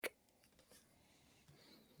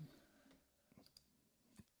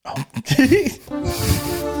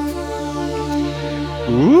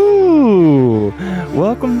Ooh,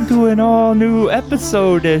 welcome to an all-new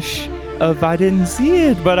episode-ish of I Didn't See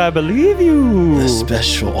It, But I Believe You. The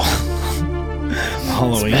special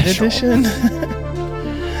Halloween edition?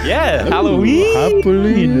 Yeah, Halloween.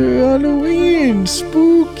 Happily Halloween,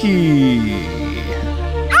 spooky.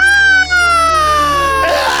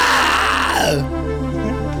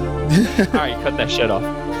 Alright, cut that shit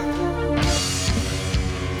off.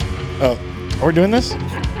 Oh, are we doing this?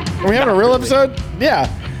 Are we having a real episode? Yeah.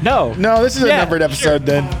 No, this is a numbered episode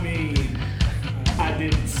then. I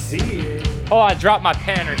didn't see it. Oh, I dropped my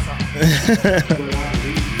pen or something.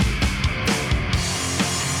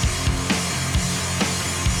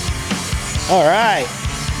 All right.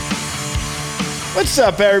 What's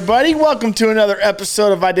up, everybody? Welcome to another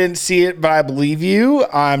episode of I Didn't See It, But I Believe You.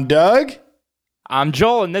 I'm Doug. I'm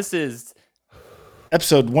Joel, and this is...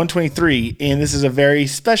 Episode 123, and this is a very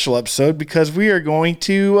special episode because we are going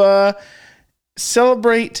to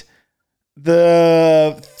celebrate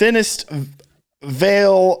the thinnest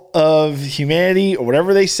veil of humanity, or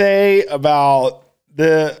whatever they say about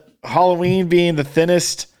the Halloween being the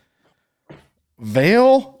thinnest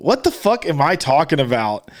veil. What the fuck am I talking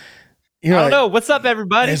about? You I don't know. What's up,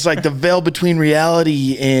 everybody? It's like the veil between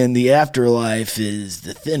reality and the afterlife is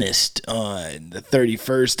the thinnest on the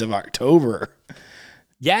 31st of October.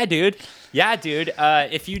 Yeah, dude.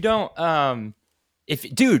 If you don't,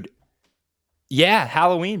 yeah,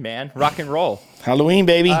 Halloween, man, rock and roll. Halloween,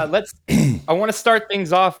 baby. I want to start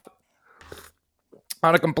things off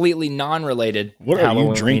on a completely non-related. What are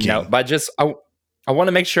you drinking? Note, but I want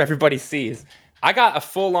to make sure everybody sees. I got a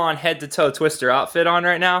full-on head-to-toe Twister outfit on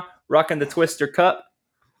right now, rocking the Twister cup.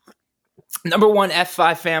 Number one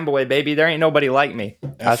F5 fanboy, baby. There ain't nobody like me.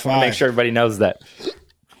 I just want to make sure everybody knows that.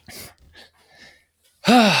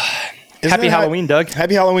 Happy Halloween, Doug.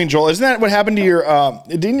 Happy Halloween, Joel. Isn't that what happened to your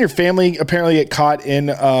didn't your family apparently get caught in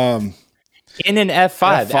an F5?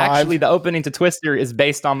 F5? Actually, the opening to Twister is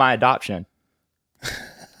based on my adoption.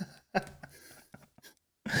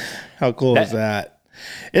 How cool is that?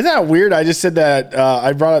 Isn't that weird? I just said that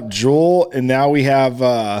I brought up Jewel, and now we have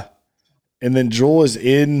and then Jewel is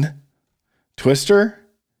in Twister.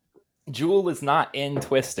 Jewel is not in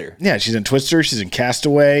Twister. Yeah, she's in Twister. She's in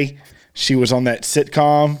Castaway. She was on that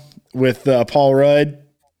sitcom with Paul Rudd.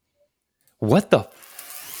 What the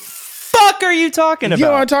fuck are you talking about? You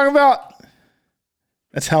know what I'm talking about?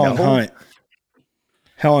 That's Helen Hunt.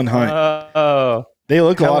 Helen Hunt. Oh. They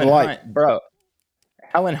look a lot alike. Hunt, bro.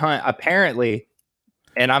 Helen Hunt, apparently,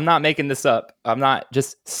 and I'm not making this up. I'm not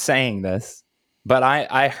just saying this, but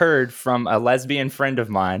I heard from a lesbian friend of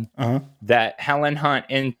mine that Helen Hunt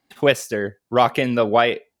in Twister rocking the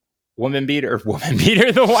white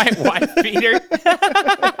the white wife beater.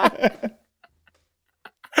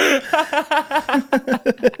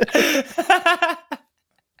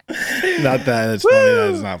 Not that. That's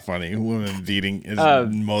funny. That's not funny. Woman beating is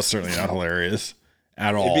most certainly not hilarious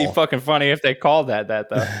at all. It'd be fucking funny if they called that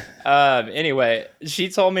though. Anyway, she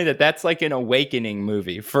told me that that's like an awakening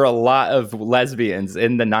movie for a lot of lesbians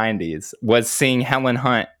in the 90s was seeing Helen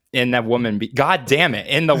Hunt in that God damn it,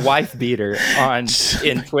 in the wife beater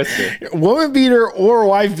in Twister. Woman beater or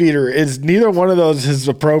wife beater is neither one of those is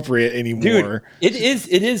appropriate anymore. Dude, it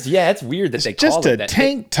is. Yeah, it's weird that they call it that. Just a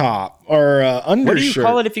tank top or undershirt. What do you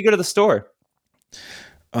call it if you go to the store?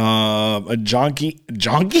 A jonky.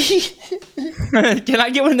 Can I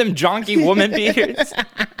get one of them jonky woman beaters?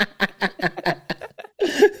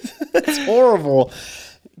 That's horrible.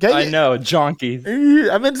 I know,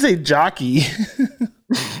 jonky. I meant to say jockey.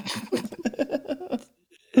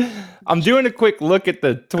 I'm doing a quick look at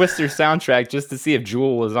the Twister soundtrack just to see if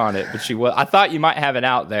Jewel was on it, but she was. I thought you might have it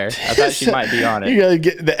out there. I thought she might be on it. You gotta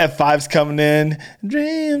get the F5s coming in.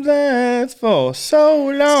 Dreams last for so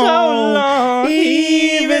long,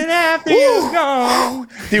 even after you're gone.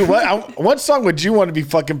 Dude, what song would you want to be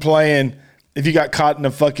fucking playing if you got caught in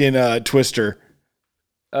a fucking Twister?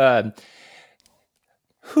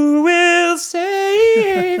 Who will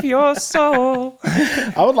save your soul?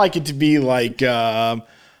 I would like it to be like, brand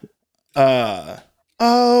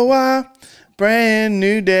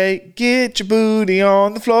new day. Get your booty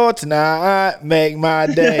on the floor tonight. Make my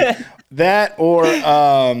day. That or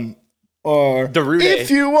Darude, if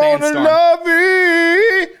you want to Sandstorm. love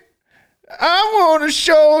me, I want to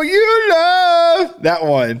show you love. That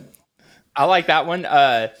one. I like that one.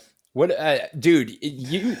 Dude,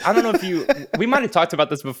 I don't know if we might have talked about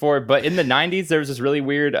this before, but in the 90s, there was this really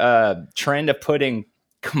weird trend of putting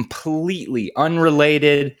completely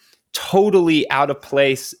unrelated, totally out of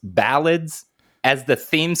place ballads as the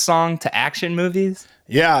theme song to action movies.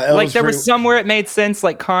 Yeah, like there was somewhere it made sense.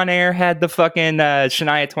 Like Con Air had the fucking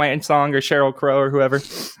Shania Twain song, or Sheryl Crow, or whoever.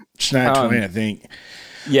 Shania Twain, I think.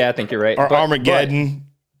 Yeah, I think you're right. Or Armageddon.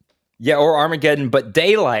 Or Armageddon. But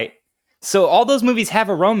Daylight. So all those movies have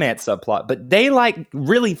a romance subplot, but Daylight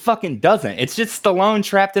really fucking doesn't. It's just Stallone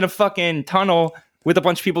trapped in a fucking tunnel with a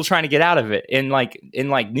bunch of people trying to get out of it in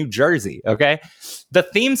New Jersey. Okay, the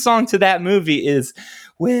theme song to that movie is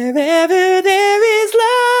 "Wherever There Is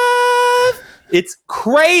Love." It's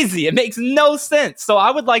crazy. It makes no sense. So I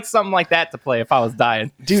would like something like that to play if I was dying.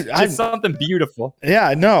 Dude, just something beautiful.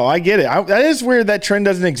 Yeah, no, I get it. That is weird that trend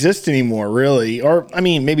doesn't exist anymore, really. Or, I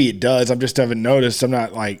mean, maybe it does. I just haven't noticed. I'm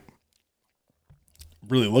not, like,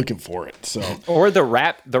 really looking for it. So, or the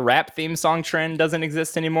rap theme song trend doesn't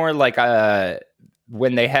exist anymore. Like,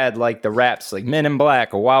 when they had, like, the raps, like Men in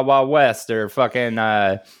Black or Wild Wild West or fucking,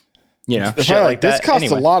 shit like that. This costs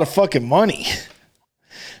a lot of fucking money.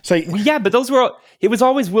 So yeah, but it was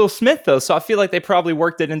always Will Smith though, so I feel like they probably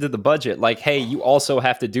worked it into the budget. Like, hey, you also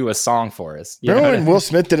have to do a song for us. Remember when Will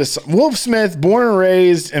Smith did Will Smith, born and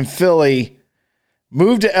raised in Philly,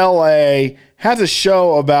 moved to LA, has a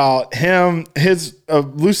show about him,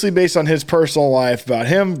 loosely based on his personal life, about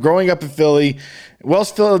him growing up in Philly,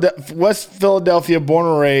 West Philadelphia, born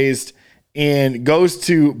and raised, and goes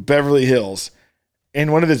to Beverly Hills.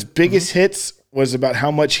 And one of his biggest hits was about how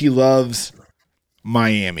much he loves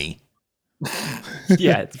Miami.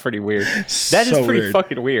 Yeah, it's pretty weird. That is pretty weird.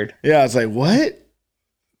 Fucking weird. Yeah, I was like, what?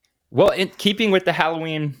 Well, in keeping with the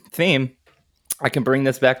Halloween theme, I can bring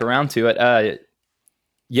this back around to it.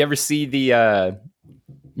 You ever see the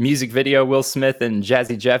music video Will Smith and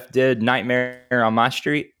Jazzy Jeff did, Nightmare on My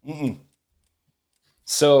Street? Mm-mm.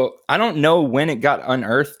 So I don't know when it got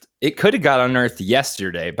unearthed. It could have got unearthed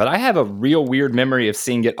yesterday, but I have a real weird memory of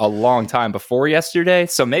seeing it a long time before yesterday.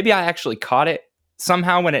 So maybe I actually caught it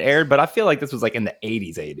somehow when it aired, but I feel like this was like in the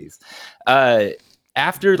 80s.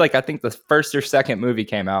 After like, I think the first or second movie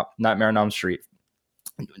came out, Nightmare on Elm Street,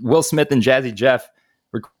 Will Smith and Jazzy Jeff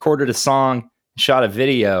recorded a song, shot a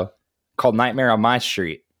video called Nightmare on My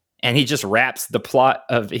Street. And he just raps the plot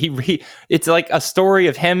of it's like a story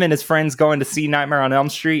of him and his friends going to see Nightmare on Elm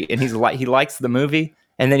Street. And he likes the movie,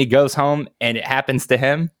 and then he goes home and it happens to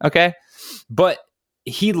him. Okay. But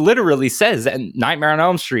he literally says that Nightmare on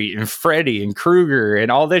Elm Street and Freddy and Krueger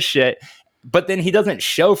and all this shit. But then he doesn't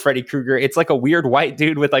show Freddy Krueger. It's like a weird white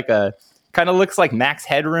dude with like a kind of looks like Max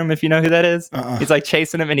Headroom, if you know who that is. He's like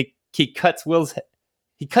chasing him, and he cuts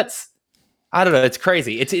I don't know. It's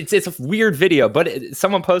crazy. It's a weird video, but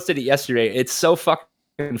someone posted it yesterday. It's so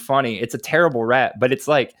fucking funny. It's a terrible rap, but it's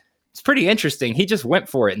like, it's pretty interesting. He just went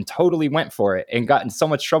for it and totally went for it and got in so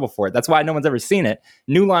much trouble for it. That's why no one's ever seen it.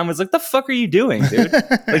 New Line was like, the fuck are you doing, dude?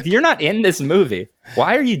 Like, you're not in this movie.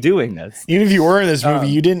 Why are you doing this? Even if you were in this movie,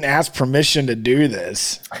 you didn't ask permission to do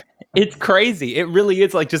this. It's crazy. It really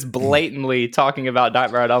is like just blatantly talking about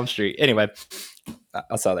Nightmare on Elm Street. Anyway,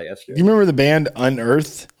 I saw that yesterday. You remember the band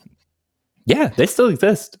Unearthed? Yeah, they still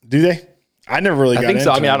exist. Do they? I never really got into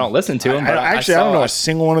them. I mean, I don't listen to them, but I don't know a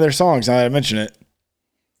single one of their songs now that I mention it.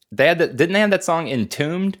 Didn't they have that song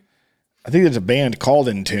Entombed? I think there's a band called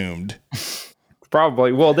Entombed.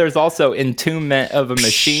 Probably. Well, there's also Entombment of a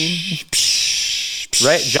Machine.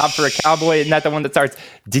 Right? Job for a Cowboy. Isn't that the one that starts?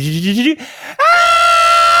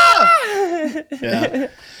 Yeah.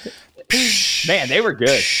 Man, they were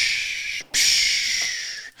good.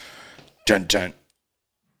 Dun dun.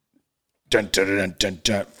 Dun dun dun dun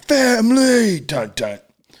dun. Family. Dun dun.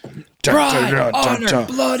 Pride, honor,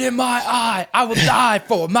 blood in my eye. I will die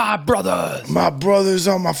for my brothers. My brothers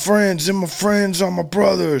are my friends, and my friends are my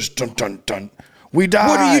brothers. Dun dun dun. We die.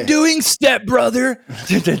 What are you doing, stepbrother?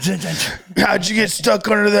 How'd you get stuck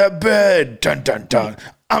under that bed? Dun dun dun.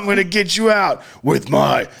 I'm gonna get you out with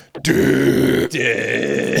my dick.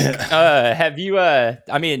 Have you? I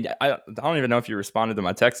mean, I don't even know if you responded to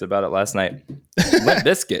my text about it last night. Limp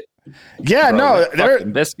Bizkit. Yeah, bro,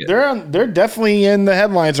 they're definitely in the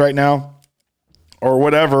headlines right now, or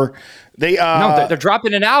whatever. They're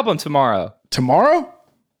dropping an album tomorrow. Tomorrow?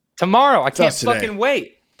 I can't fucking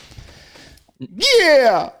wait.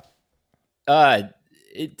 Yeah.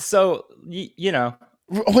 So you know.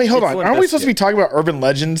 Wait, hold on. Aren't we supposed to be talking about urban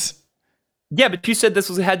legends? Yeah, but you said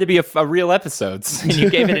this had to be a real episode, and you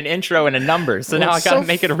gave it an intro and a number. So now I got to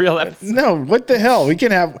make it a real episode. No, what the hell? We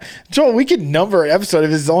can have Joel. We can number an episode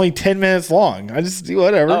if it's only 10 minutes long. I just do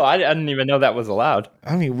whatever. Oh, I didn't even know that was allowed.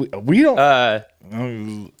 I mean, we don't.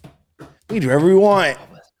 We do whatever we want.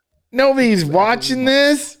 Nobody's watching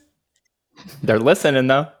this. They're listening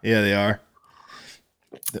though. Yeah, they are.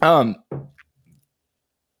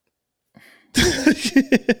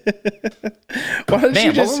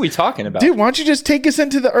 Man, what were we talking about? Dude, why don't you just take us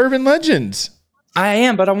into the urban legends? I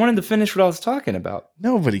am, but I wanted to finish what I was talking about.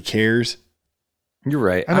 Nobody cares. You're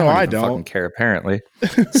right. I know I don't don't. fucking care, apparently.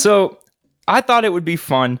 So I thought it would be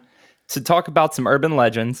fun to talk about some urban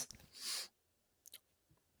legends.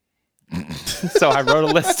 So I wrote a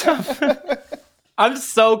list of. I'm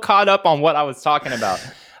so caught up on what I was talking about.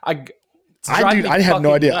 I have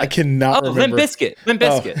no idea. Nuts. I cannot remember. Limp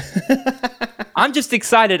Bizkit. I'm just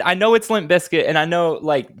excited. I know it's Limp Bizkit, and I know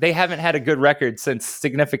like they haven't had a good record since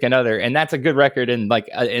Significant Other, and that's a good record in like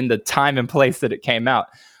in the time and place that it came out.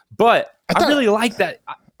 But I really like that.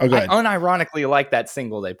 I unironically like that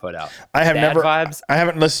single they put out. I have Bad Vibes. I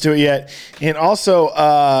haven't listened to it yet, and also,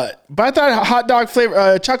 but I thought hot dog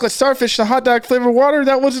flavor, chocolate starfish, the hot dog flavored water,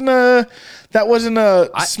 that wasn't a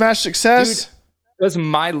smash success. Dude, it was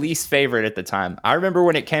my least favorite at the time. I remember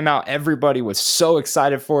when it came out, everybody was so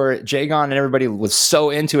excited for it. Jagon and everybody was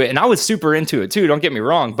so into it. And I was super into it too, don't get me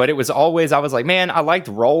wrong. But it was always, I was like, man, I liked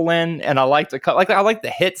Rollin' and I liked I liked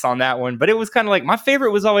the hits on that one. But it was kind of like, my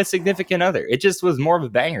favorite was always Significant Other. It just was more of a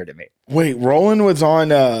banger to me. Wait, Rollin' was on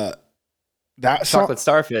that Chocolate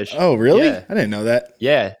Starfish. Oh, really? Yeah. I didn't know that.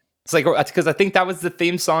 Yeah. It's like, because I think that was the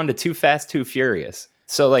theme song to Too Fast, Too Furious.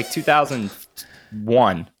 So like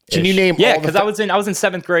 2001. Can you name? Yeah, because I was in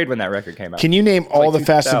 7th grade when that record came out. Can you name all the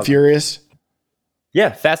Fast and Furious?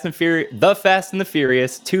 Yeah, Fast and Furious, The Fast and the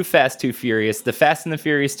Furious, Too Fast, Too Furious, The Fast and the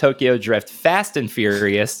Furious Tokyo Drift, Fast and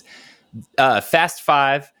Furious, Fast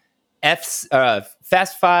 5, Fast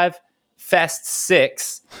 5, Fast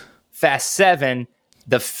 6, Fast 7,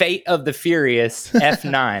 The Fate of the Furious,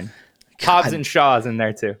 F9. Hobbs and Shaw's in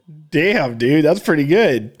there too. Damn, dude, that's pretty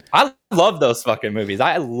good. I love those fucking movies.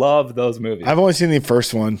 I love those movies. I've only seen the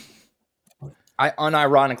first one. I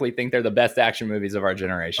unironically think they're the best action movies of our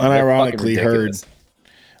generation. Unironically heard.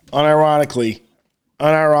 Unironically.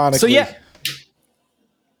 So yeah.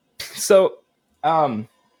 So,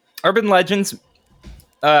 urban legends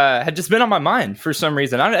had just been on my mind for some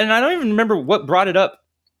reason, and I don't even remember what brought it up.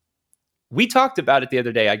 We talked about it the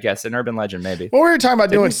other day, I guess, an urban legend, maybe. Well, we were talking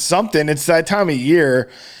about doing something. It's that time of year.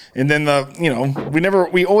 And then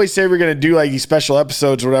we always say we're going to do like these special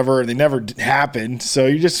episodes or whatever, and they never happened. So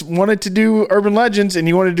you just wanted to do urban legends and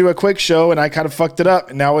you wanted to do a quick show, and I kind of fucked it up.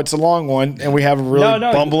 And now it's a long one, and we have a really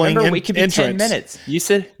bumbling remember, it could be entrance. 10 minutes. You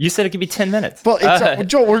said it could be 10 minutes. Well,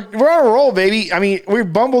 Joel, we're on a roll, baby. I mean, we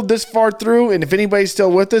bumbled this far through, and if anybody's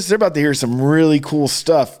still with us, they're about to hear some really cool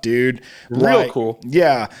stuff, dude. Real cool.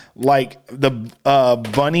 Yeah, like the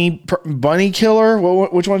bunny killer.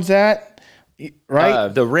 Which one's that?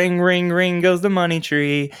 Right? The ring, ring, ring goes the money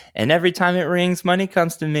tree, and every time it rings, money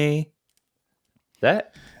comes to me.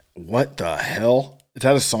 That? What the hell? Is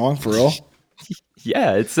that a song for real?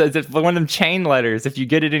 Yeah, it's one of them chain letters. If you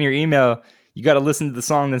get it in your email, you got to listen to the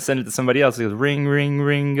song, then send it to somebody else. It goes, ring, ring,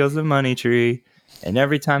 ring goes the money tree, and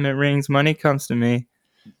every time it rings, money comes to me.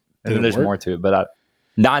 And then there's more to it, but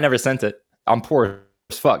I never sent it. I'm poor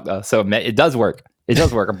as fuck, though, so it does work. It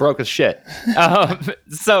does work. I'm broke as shit.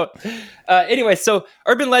 Anyway, so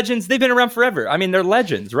urban legends, they've been around forever. I mean, they're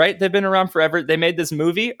legends, right? They've been around forever. They made this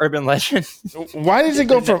movie, Urban Legend. Why does it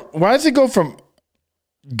go from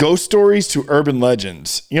ghost stories to urban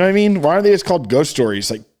legends? You know what I mean? Why are they just called ghost stories?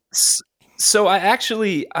 Like, so I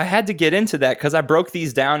had to get into that because I broke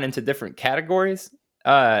these down into different categories.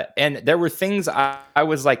 And there were things I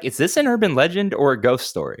was like, is this an urban legend or a ghost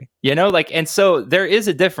story? You know, like, and so there is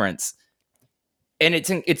a difference. And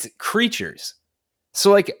it's creatures.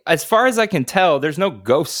 So, like, as far as I can tell, there's no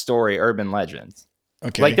ghost story urban legends.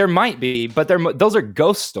 Okay. Like, there might be, but those are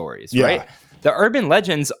ghost stories, right? The urban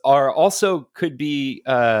legends are also could be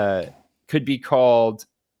called,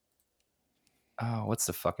 oh, what's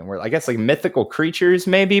the fucking word? I guess like mythical creatures,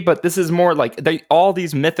 maybe. But this is more like all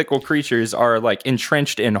these mythical creatures are like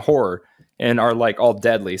entrenched in horror and are like all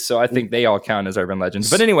deadly. So I think they all count as urban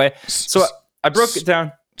legends. But anyway, so I broke it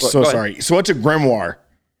down. So sorry. So what's a grimoire?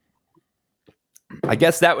 I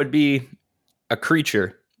guess that would be a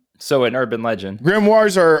creature. So an urban legend.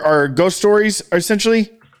 Grimoires are ghost stories,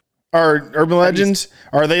 essentially? Are urban legends?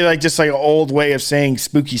 Or are they like just like an old way of saying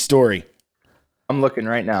spooky story? I'm looking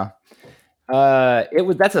right now.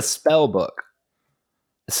 That's a spell book.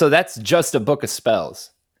 So that's just a book of spells.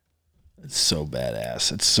 It's so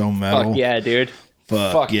badass. It's so metal. Fuck yeah, dude.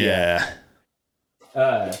 Fuck yeah.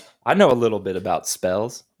 I know a little bit about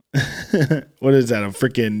spells. What is that? A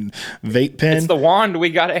freaking vape pen? It's the wand we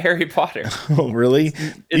got at Harry Potter. Oh, really?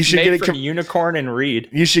 You should get it from Unicorn and Reed.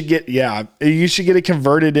 You should get it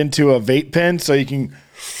converted into a vape pen so you can.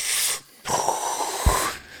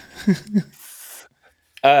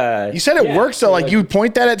 You said it works, so like you would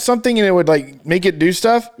point that at something and it would like make it do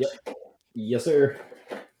stuff? Yep. Yes, sir.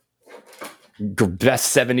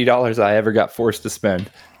 Best $70 I ever got forced to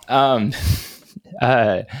spend.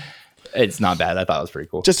 It's not bad. I thought it was pretty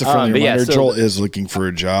cool. Just a friendly reminder, Joel is looking for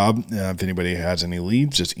a job. If anybody has any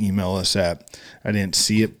leads, just email us at I didn't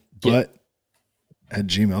see it, but at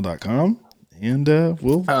gmail.com. And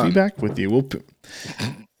we'll be back with you.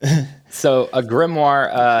 So a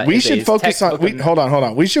grimoire. We should focus on. Hold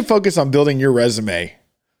on. We should focus on building your resume.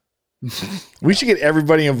 We should get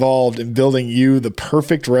everybody involved in building you the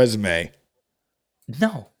perfect resume.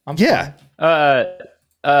 No, fine. Wait,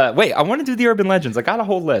 I want to do the urban legends. I got a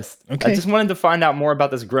whole list. Okay. I just wanted to find out more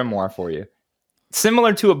about this grimoire for you.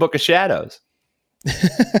 Similar to a Book of Shadows.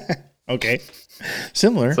 Okay.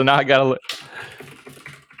 Similar. So now I gotta look.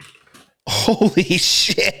 Holy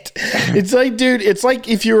shit. It's like, dude, it's like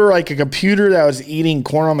if you were like a computer that was eating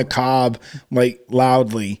corn on the cob, like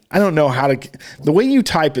loudly. I don't know how to, the way you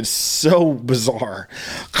type is so bizarre.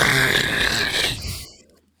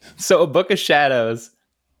 So a Book of Shadows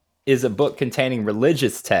is a book containing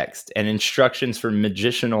religious text and instructions for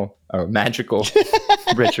magical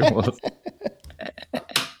rituals.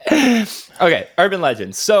 Okay, urban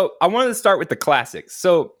legends. So I wanted to start with the classics.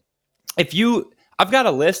 So I've got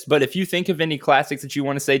a list, but if you think of any classics that you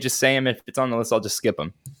want to say, just say them. If it's on the list, I'll just skip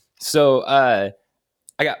them. So I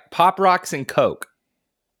got Pop Rocks and Coke.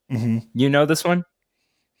 Mm-hmm. You know this one?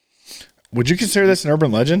 Would you consider this an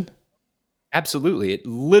urban legend? Absolutely. It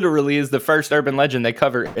literally is the first urban legend they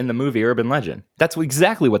cover in the movie Urban Legend. That's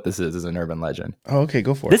exactly what this is an urban legend. Oh, okay,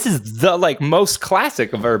 go for it. This is the most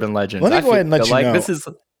classic of urban legends. Let me go ahead and let you know. This is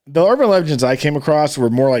the urban legends I came across were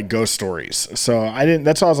more like ghost stories. So I didn't.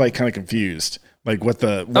 That's why I was like kind of confused, like what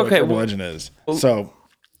urban legend is. So.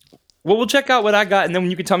 Well, we'll check out what I got, and then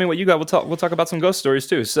when you can tell me what you got, we'll talk about some ghost stories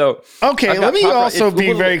too. So okay, let me also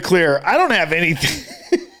be very clear. I don't have anything.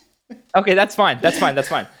 Okay, that's fine.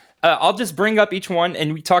 I'll just bring up each one,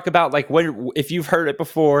 and we talk about like what if you've heard it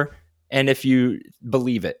before, and if you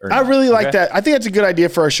believe it. Or not. I really like that. I think that's a good idea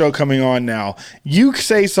for our show coming on now. You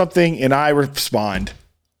say something, and I respond.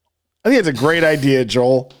 I think it's a great idea,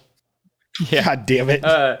 Joel. Yeah. God damn it.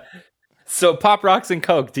 So Pop Rocks and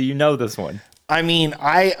Coke. Do you know this one? I mean,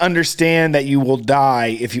 I understand that you will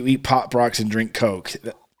die if you eat Pop Rocks and drink Coke.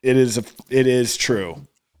 It is true.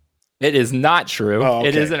 It is not true. Oh, okay.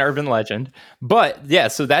 It is an urban legend. But yeah,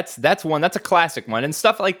 so that's one. That's a classic one. And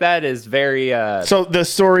stuff like that is very So the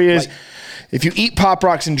story is if you eat Pop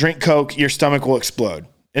Rocks and drink Coke, your stomach will explode.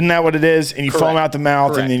 Isn't that what it is? And you foam out the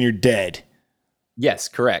mouth and then you're dead. Yes,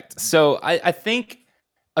 correct. So I think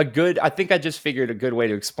I just figured a good way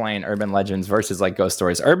to explain urban legends versus like ghost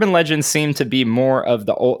stories. Urban legends seem to be more of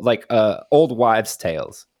the old wives'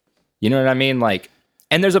 tales. You know what I mean? Like,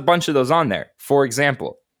 and there's a bunch of those on there. For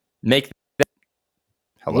example,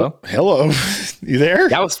 Hello? You there?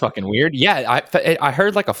 That was fucking weird. Yeah, I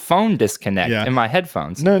heard like a phone disconnect in my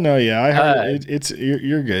headphones. No, yeah, I heard it.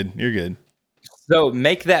 You're good. You're good. So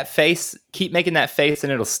make that face, keep making that face,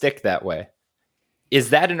 and it'll stick that way.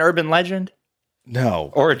 Is that an urban legend?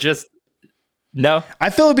 No. Or just no?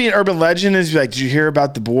 I feel it'd be an urban legend is like, did you hear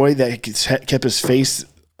about the boy that kept his face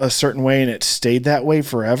a certain way and it stayed that way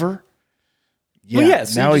forever? Yeah, well, yeah,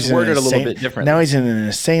 so now he's worded a little bit different. Now he's in an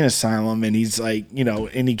insane asylum, and he's like,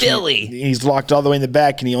 and he's locked all the way in the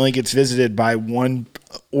back, and he only gets visited by one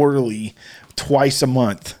orderly twice a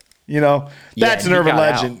month. That's an urban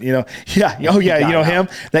legend. Out. Yeah. Oh yeah, him.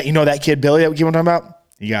 That kid Billy that we keep on talking about.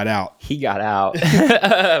 He got out.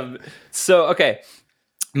 So okay,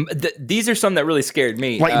 these are some that really scared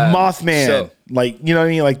me. Like Mothman. So, like you know what I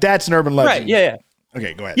mean. Like that's an urban legend. Right. Yeah.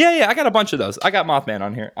 Okay, go ahead. Yeah. I got a bunch of those. I got Mothman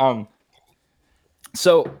on here.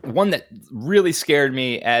 So one that really scared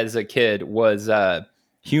me as a kid was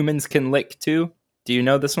Humans Can Lick Too. Do you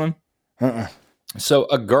know this one? So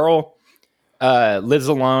a girl lives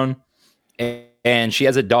alone and she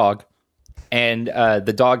has a dog, and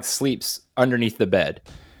the dog sleeps underneath the bed.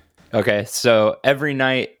 Okay, so every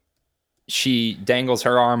night she dangles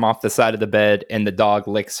her arm off the side of the bed and the dog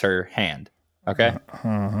licks her hand. Okay?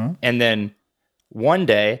 And then one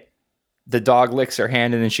day the dog licks her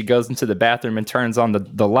hand, and then she goes into the bathroom and turns on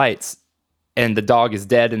the lights, and the dog is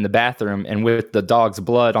dead in the bathroom, and with the dog's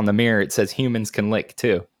blood on the mirror, it says humans can lick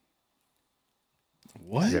too.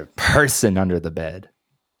 What? There's a person under the bed.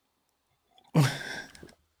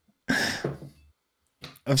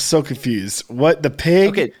 I'm so confused. What? The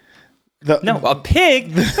pig? Okay. No, a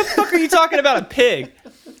pig? The fuck are you talking about, a pig?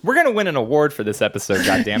 We're gonna win an award for this episode.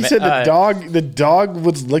 God damn You it! said the dog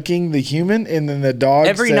was licking the human, and then the dog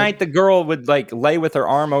Every night the girl would like lay with her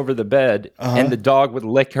arm over the bed, and the dog would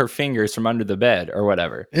lick her fingers from under the bed or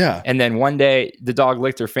whatever. Yeah. And then one day the dog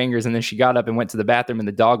licked her fingers, and then she got up and went to the bathroom, and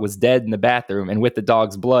the dog was dead in the bathroom. And with the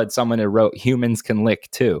dog's blood, someone had wrote, "Humans can lick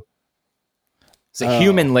too." It's a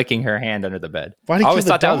human licking her hand under the bed. Why did I he always kill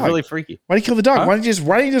the thought that was dog? really freaky. Why did he kill the dog? Huh? Why didn't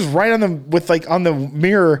you just write on the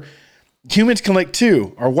mirror, humans can lick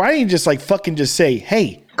too? Or why didn't you just like fucking just say,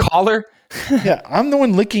 hey, Collar. yeah, I'm the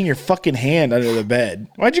one licking your fucking hand under the bed.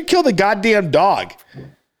 Why'd you kill the goddamn dog?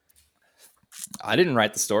 I didn't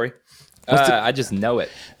write the story. I just know it.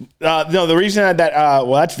 No, the reason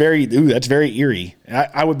that's very eerie.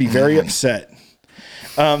 I would be very upset.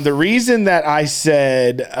 The reason that I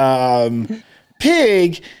said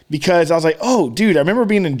pig, because I was like, oh, dude, I remember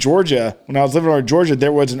being in Georgia when I was living over in Georgia.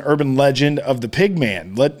 There was an urban legend of the pig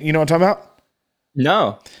man. You know what I'm talking about?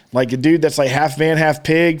 No. Like a dude that's like half man, half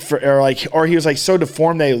pig, or he was like so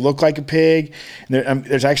deformed they look like a pig. And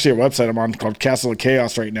there's actually a website I'm on called Castle of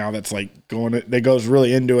Chaos right now that's like that goes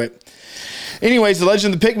really into it. Anyways, the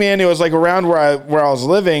legend of the pig man, it was like around where I was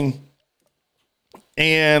living,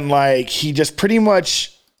 and like he just pretty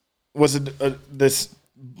much was this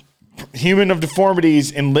human of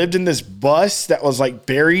deformities and lived in this bus that was like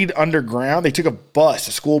buried underground. They took a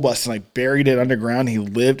school bus, and like buried it underground. He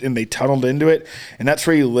lived, and they tunneled into it, and that's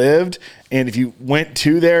where he lived. And if you went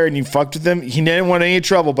to there and you fucked with him, he didn't want any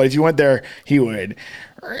trouble. But if you went there, he would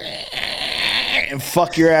and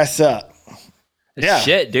fuck your ass up. Yeah,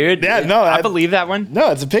 Shit, dude. Yeah, no, I believe that one.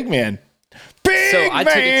 No, it's a pig man. Pig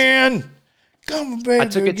man, come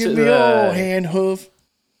baby, give me your hand hoof.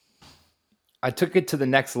 I took it to the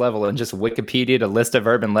next level and just Wikipedia'd a list of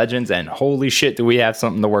urban legends, and holy shit, do we have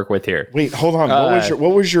something to work with here? Wait, hold on.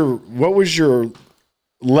 What was your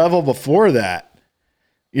level before that?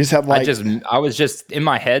 You just have like I was just in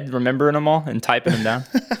my head remembering them all and typing them down.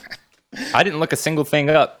 I didn't look a single thing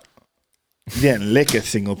up. You didn't lick a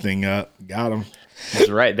single thing up. Got him.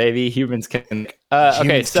 That's right, baby. Humans can.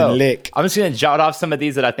 Okay, so can lick. I'm just gonna jot off some of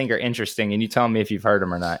these that I think are interesting, and you tell me if you've heard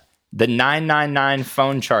them or not. The 999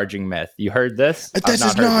 phone charging myth. You heard this? This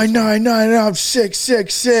is 999.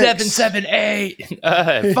 666 778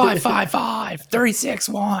 555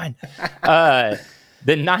 361.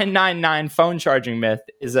 The 999 phone charging myth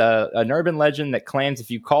is an urban legend that claims if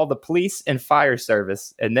you call the police and fire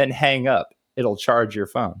service and then hang up, it'll charge your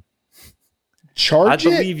phone. I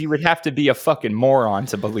believe you would have to be a fucking moron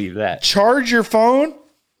to believe that. Charge your phone?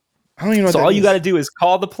 I don't even know what So that all means. you got to do is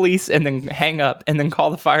call the police and then hang up, and then call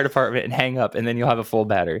the fire department and hang up, and then you'll have a full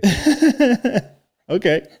battery.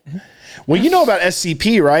 Okay. Well, you know about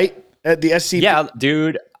SCP, right? At the SCP. Yeah,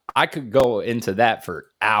 dude, I could go into that for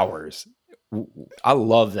hours. I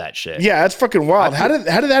love that shit. Yeah, that's fucking wild. How did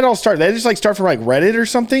that all start? Did that just like start from like Reddit or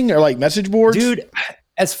something, or like message boards? Dude,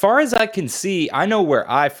 as far as I can see, I know where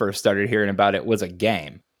I first started hearing about it was a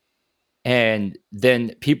game. And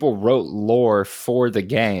then people wrote lore for the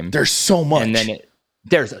game. There's so much. And then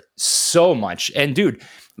there's so much. And dude,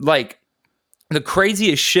 like the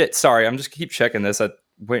craziest shit. Sorry, I'm just keep checking this. I'm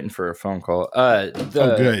waiting for a phone call.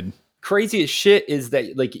 Good. Craziest shit is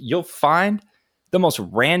that like you'll find the most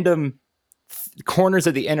random corners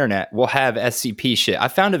of the internet will have SCP shit. I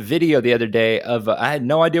found a video the other day of I had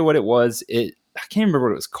no idea what it was. I can't remember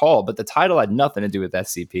what it was called, but the title had nothing to do with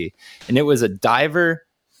SCP. And it was a diver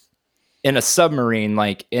in a submarine,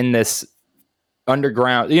 like in this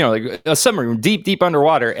underground, like a submarine deep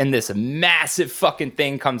underwater, and this massive fucking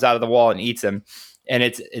thing comes out of the wall and eats him, and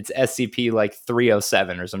it's SCP like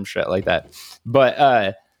 307 or some shit like that.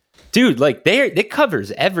 But dude, like it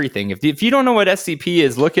covers everything. If you don't know what SCP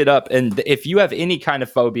is, look it up, and if you have any kind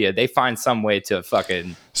of phobia, they find some way to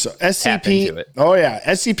fucking tap into it. Oh yeah,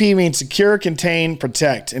 SCP means secure, contain,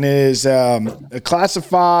 protect, and it is a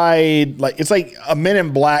classified, like it's like a Men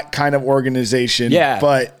in Black kind of organization. Yeah,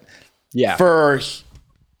 but yeah, for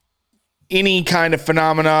any kind of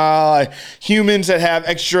phenomena, humans that have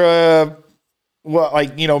extra,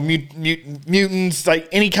 mutants, like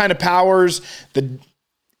any kind of powers,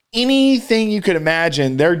 anything you could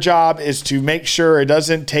imagine, their job is to make sure it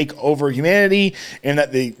doesn't take over humanity, and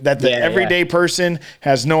that the everyday person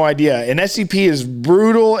has no idea. And SCP is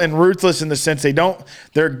brutal and ruthless in the sense they're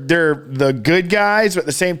the good guys, but at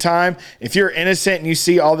the same time, if you're innocent and you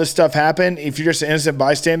see all this stuff happen, if you're just an innocent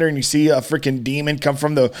bystander and you see a freaking demon come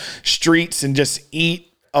from the streets and just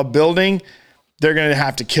eat a building, they're gonna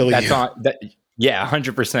have to kill you. Yeah,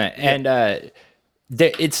 100%. And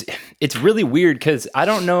it's really weird because I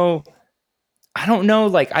don't know I don't know.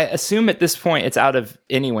 Like, I assume at this point it's out of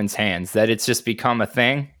anyone's hands, that it's just become a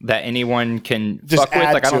thing that anyone can just fuck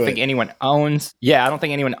with. Like, I don't think it. anyone owns. Yeah, I don't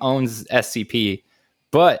think anyone owns SCP.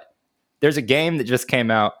 But there's a game that just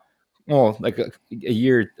came out, well, like a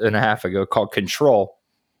year and a half ago, called Control.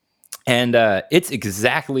 And it's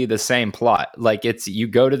exactly the same plot. Like, it's you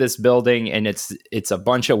go to this building and it's a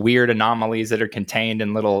bunch of weird anomalies that are contained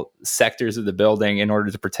in little sectors of the building in order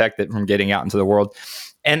to protect it from getting out into the world.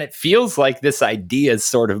 And it feels like this idea is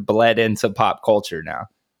sort of bled into pop culture now.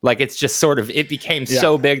 Like, it's just sort of, it became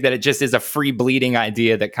so big that it just is a free bleeding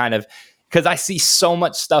idea that kind of, because I see so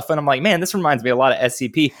much stuff and I'm like, man, this reminds me a lot of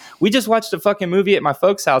SCP. We just watched a fucking movie at my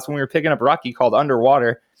folks' house when we were picking up Rocky called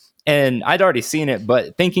Underwater. And I'd already seen it,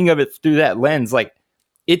 but thinking of it through that lens, like,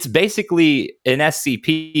 it's basically an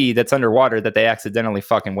SCP that's underwater that they accidentally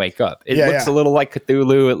fucking wake up. It looks a little like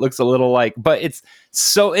Cthulhu. It looks a little like, but it's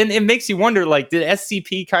so, and it makes you wonder, like, did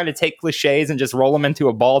SCP kind of take cliches and just roll them into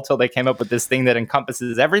a ball till they came up with this thing that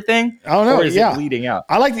encompasses everything? I don't know. Or is it bleeding out?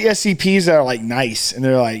 I like the SCPs that are like nice and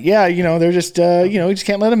they're like, they're just, we just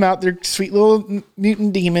can't let them out. They're sweet little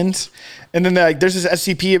mutant demons. And then there's this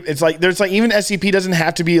SCP. It's like, there's like, even SCP doesn't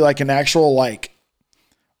have to be like an actual, like,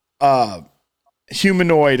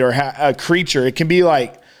 humanoid or a creature. It can be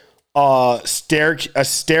like a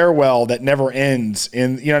stairwell that never ends,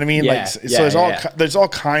 and you know what I mean. There's all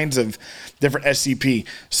kinds of different SCP.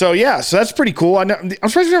 So that's pretty cool. I'm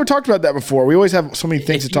surprised we never talked about that before. We always have so many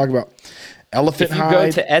things to talk about. Elephant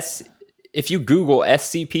hide. If you Google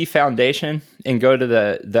SCP Foundation and go to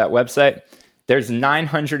that website, there's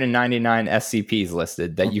 999 SCPs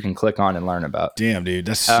listed that you can click on and learn about. Damn, dude,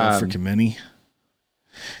 that's so freaking many.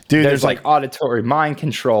 Dude, there's like auditory, mind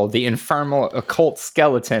control, the infernal occult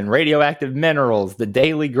skeleton, radioactive minerals, the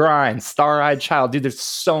daily grind, star-eyed child. Dude, there's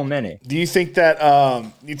so many. Do you think that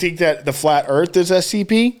the flat Earth is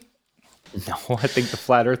SCP? No, I think the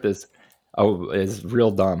flat Earth is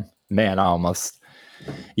real dumb. Man, it's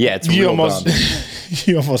real dumb.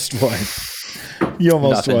 You almost what? You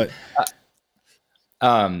almost Nothing.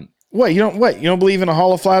 What? You don't believe in a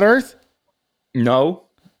hollow flat Earth? No.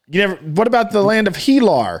 What about the land of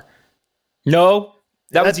Helar? No,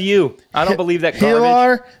 that's you. I don't believe that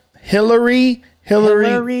garbage. Hillary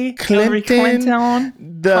Clinton,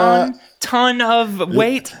 the ton of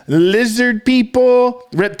weight. Lizard people,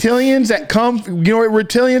 reptilians that come. You know where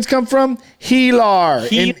reptilians come from?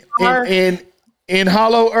 Helar. In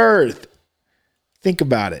Hollow Earth. Think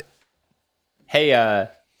about it. Hey,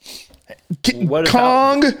 what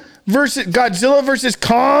Kong versus Godzilla versus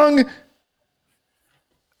Kong.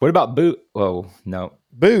 What about Boot? Whoa, no.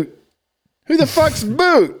 Boot. Who the fuck's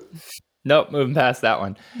Boot? Nope, moving past that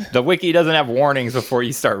one. The wiki doesn't have warnings before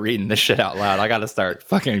you start reading this shit out loud. I got to start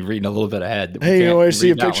fucking reading a little bit ahead. Hey, you want to see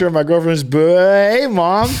a picture of my girlfriend's Boot? Hey,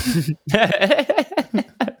 Mom.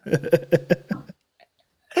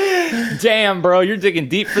 Damn, bro, you're digging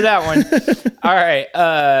deep for that one. All right.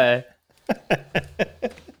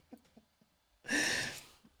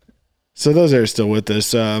 So those are still with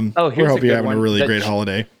us. We hope you're having a really great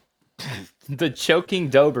holiday. The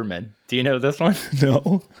Choking Doberman. Do you know this one?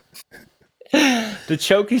 No.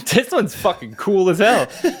 This one's fucking cool as hell.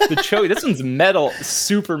 This one's metal,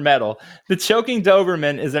 super metal. The Choking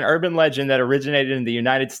Doberman is an urban legend that originated in the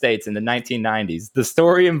United States in the 1990s. The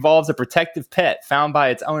story involves a protective pet found by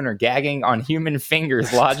its owner gagging on human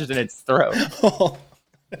fingers lodged in its throat.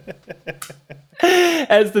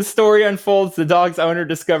 As the story unfolds, the dog's owner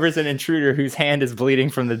discovers an intruder whose hand is bleeding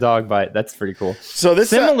from the dog bite. That's pretty cool. So this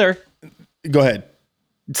similar. Go ahead.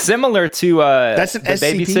 Similar to that's an the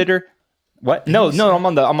SCP? babysitter. What? No. I'm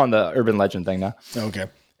on the urban legend thing now. Okay.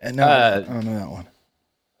 And no, I don't know that one.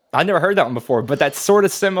 I never heard that one before, but that's sort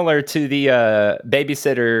of similar to the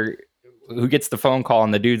babysitter who gets the phone call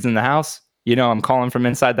and the dude's in the house. You know, I'm calling from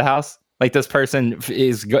inside the house. Like this person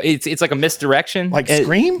it's like a misdirection. Like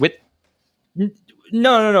Scream?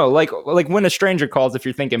 No. Like when a stranger calls, if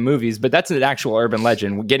you're thinking movies, but that's an actual urban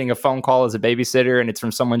legend. Getting a phone call as a babysitter and it's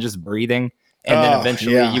from someone just breathing. And then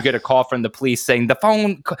eventually you get a call from the police saying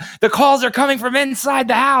the calls are coming from inside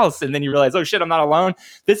the house. And then you realize, oh shit, I'm not alone.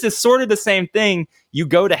 This is sort of the same thing. You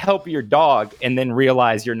go to help your dog and then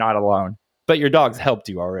realize you're not alone, but your dog's helped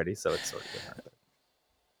you already. So it's sort of different.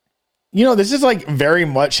 You know, this is like very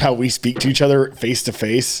much how we speak to each other face to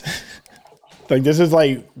face. Like this is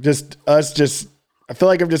like just us. I feel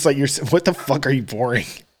like I'm just like, what the fuck are you pouring?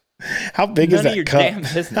 How big is that cup?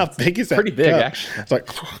 How big is that? Pretty big, cup? Actually. It's like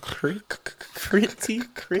pretty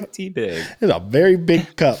big. It's a very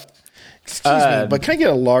big cup. Excuse me, but can I get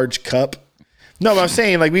a large cup? No, but I'm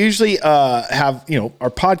saying like we usually have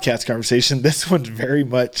our podcast conversation. This one's very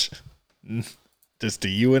much just a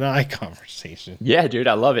you and I conversation. Yeah, dude,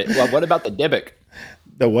 I love it. Well, what about the Dybbuk?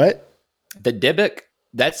 The what? The Dybbuk?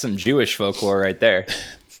 That's some Jewish folklore right there.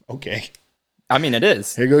 Okay. I mean, it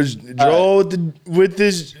is. Here goes Joe with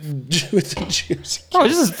the Jews. Oh,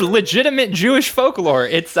 this is legitimate Jewish folklore.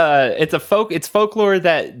 It's folklore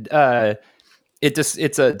that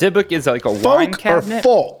it's a Dybbuk is like a wine cabinet.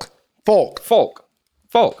 Folk.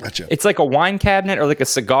 Gotcha. It's like a wine cabinet or like a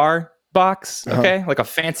cigar box, okay? Like a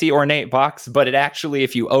fancy ornate box, but it actually,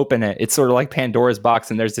 if you open it, it's sort of like Pandora's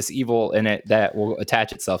box and there's this evil in it that will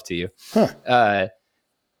attach itself to you.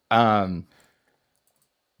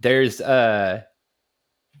 There's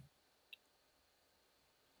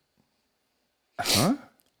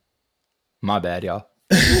my bad, y'all.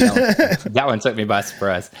 That one took me by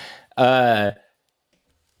surprise.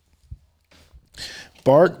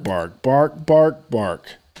 Bark, bark, bark, bark, bark.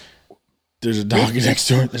 There's a dog next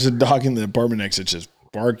door. There's a dog in the apartment next to it just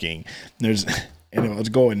barking. And it was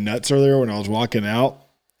going nuts earlier when I was walking out.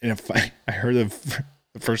 And if I heard the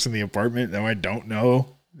person in the apartment that I don't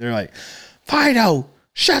know, they're like, Fido,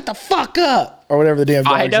 shut the fuck up. Or whatever the damn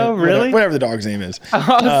dog's Fido, name, really? whatever the dog's name is.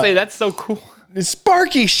 Honestly, that's so cool.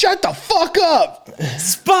 Sparky, shut the fuck up.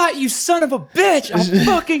 Spot, you son of a bitch. I'll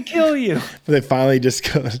fucking kill you. But they finally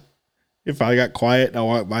just go, it finally got quiet, and I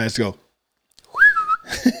walked by and just go,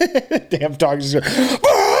 damn dog just go,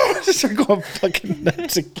 just start going fucking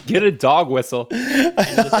nuts again. Get a dog whistle.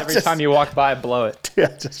 Just every time you walk by, blow it.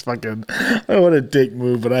 Yeah, just fucking, I don't want a dick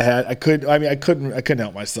move, but I couldn't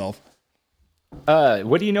help myself.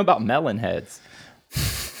 What do you know about melon heads?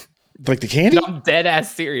 Like the candy? No, I'm dead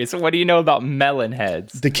ass serious. What do you know about melon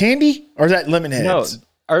heads? The candy? Or is that lemon heads? No,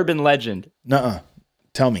 urban legend. Nuh-uh.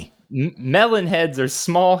 Tell me. Melon heads are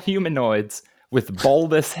small humanoids with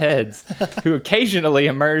bulbous heads who occasionally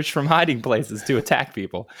emerge from hiding places to attack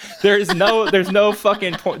people. There's no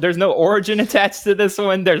fucking point. There's no origin attached to this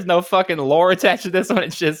one. There's no fucking lore attached to this one.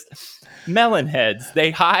 It's just melon heads. They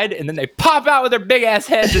hide and then they pop out with their big ass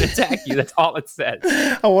heads and attack you. That's all it says.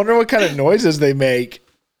 I wonder what kind of noises they make.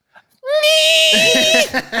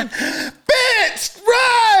 Bitch,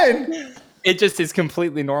 run! It just is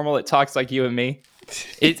completely normal. It talks like you and me.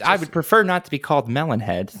 I would prefer not to be called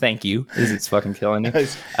Melonhead. Thank you. It's fucking killing me.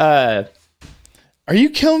 Are you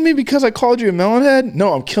killing me because I called you a melonhead?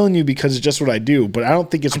 No, I'm killing you because it's just what I do. But I don't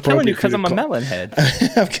think it's appropriate. I'm killing you because I'm a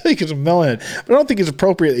melonhead. I'm killing you because I'm a melonhead. But I don't think it's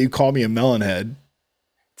appropriate that you call me a melonhead.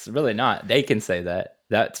 It's really not. They can say that.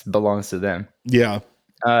 That belongs to them. Yeah.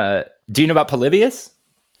 Do you know about Polybius?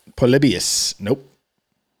 Polybius. Nope.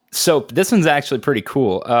 So this one's actually pretty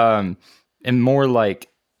cool. And more like,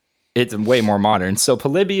 it's way more modern. So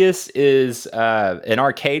Polybius is an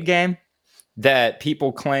arcade game that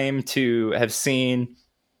people claim to have seen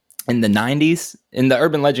in the 90s. And the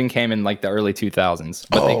urban legend came in like the early 2000s.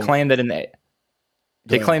 But they claim that in the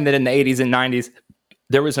 80s and 90s,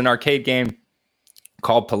 there was an arcade game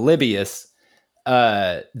called Polybius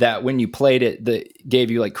that when you played it, that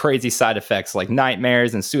gave you like crazy side effects like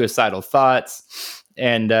nightmares and suicidal thoughts.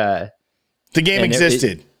 And the game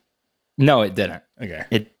existed. No, it didn't. Okay.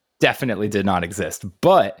 It definitely did not exist.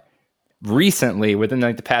 But recently, within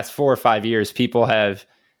like the past 4 or 5 years, people have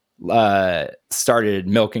started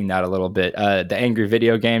milking that a little bit. The Angry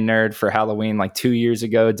Video Game Nerd for Halloween like 2 years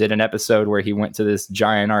ago did an episode where he went to this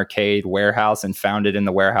giant arcade warehouse and found it in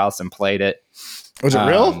the warehouse and played it. Was it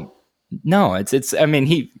real? No, it's I mean,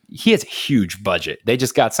 he has a huge budget. They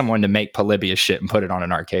just got someone to make Polybius shit and put it on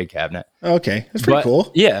an arcade cabinet. Okay. That's pretty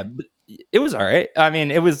cool. Yeah, it was all right. I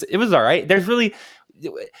mean, it was all right. That's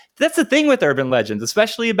the thing with urban legends,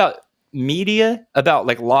 especially about media, about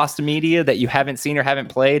like lost media that you haven't seen or haven't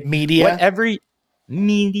played. Whatever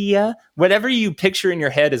you picture in your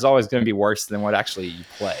head is always going to be worse than what actually you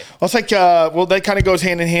play. Well, it's like, that kind of goes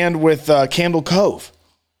hand in hand with Candle Cove.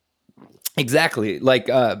 Exactly. Like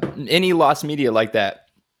any lost media like that.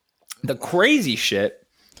 The crazy shit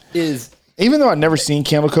is, even though I've never seen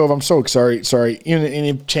Candle Cove, I'm so sorry. Even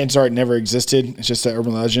any chances are it never existed. It's just an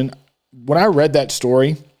urban legend. When I read that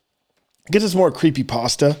story, I guess it's more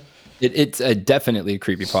creepypasta. It's definitely a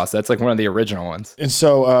creepypasta. That's like one of the original ones. And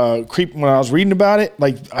so when I was reading about it,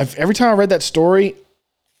 like every time I read that story,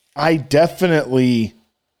 I definitely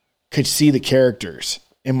could see the characters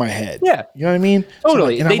in my head. Yeah. You know what I mean?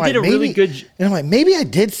 Totally. So they did a really good... And I'm like, maybe I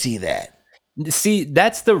did see that. See,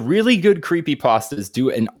 that's the really good creepypastas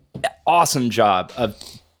do an awesome job of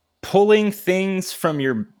pulling things from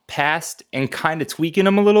your past and kind of tweaking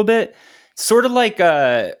them a little bit. Sort of like,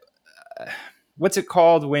 what's it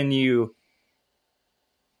called when you...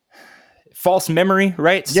 false memory,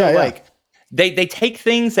 right? So yeah. like they take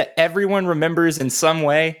things that everyone remembers in some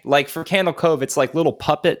way. Like for Candle Cove, it's like little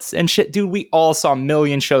puppets and shit. Dude, we all saw a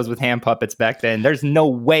million shows with hand puppets back then. There's no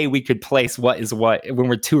way we could place what is what when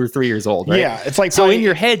we're 2 or 3 years old, right? Yeah, it's like so in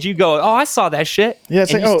your head you go, oh, I saw that shit. Yeah,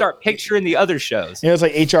 it's and like, you start picturing the other shows. Yeah, it's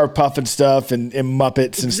like HR Puff and stuff and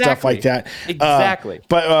Muppets and stuff like that. Exactly.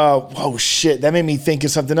 But oh shit, that made me think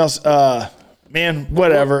of something else. Man,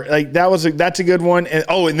 whatever. Like that's a good one. And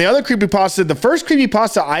the other creepypasta, the first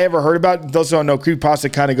creepypasta I ever heard about, those who don't know,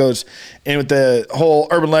 creepypasta kind of goes in with the whole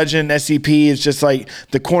urban legend, SCP. It's just like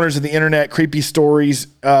the corners of the internet, creepy stories.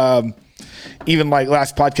 Even like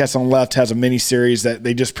last podcast on the left has a mini series that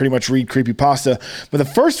they just pretty much read creepypasta. But the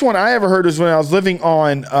first one I ever heard was when I was living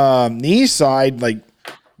on the east side, like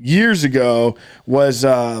years ago, was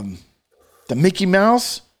the Mickey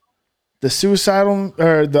Mouse. The suicidal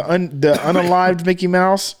or the unalived Mickey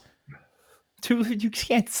Mouse. Dude, you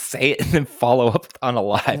can't say it and then follow up with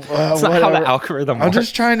unalive. That's not how the algorithm works. I'm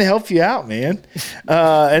just trying to help you out, man.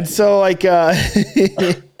 And so like no,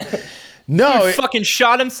 dude fucking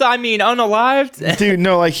shot him. So I mean, unalived. Dude,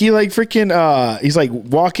 no, like he like freaking he's like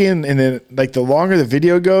walking, and then like the longer the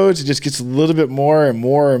video goes, it just gets a little bit more and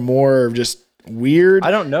more and more just weird.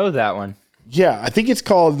 I don't know that one. Yeah, I think it's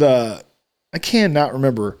called I cannot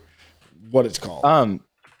remember what it's called.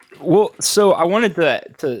 Well, so I wanted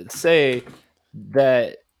to say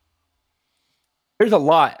that there's a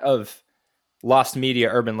lot of lost media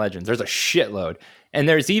urban legends. There's a shitload. And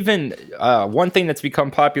there's even one thing that's become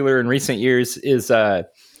popular in recent years is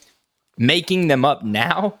making them up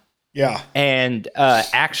now. Yeah. And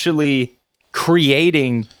actually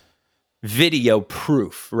creating video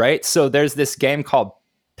proof, right? So there's this game called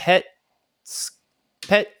Petsco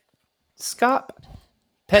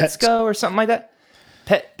or something like that.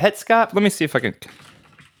 Petscop. Let me see if I can.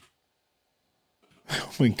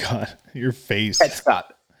 Oh my god, your face.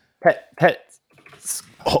 Petscop.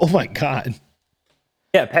 Oh my god.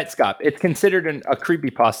 Yeah, Petscop. It's considered a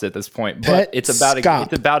creepypasta at this point, but it's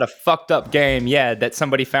about a fucked up game. Yeah, that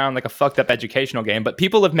somebody found, like a fucked up educational game. But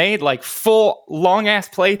people have made like full long ass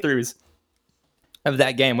playthroughs of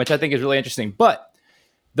that game, which I think is really interesting. But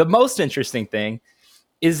the most interesting thing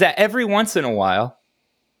is that every once in a while,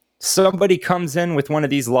 somebody comes in with one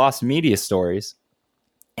of these lost media stories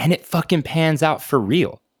and it fucking pans out for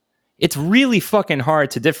real. It's really fucking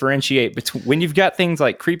hard to differentiate between when you've got things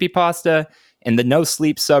like creepypasta and the no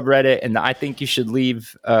sleep subreddit and the I think you should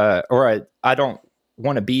leave or I don't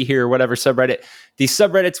want to be here or whatever subreddit. These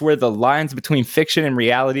subreddits where the lines between fiction and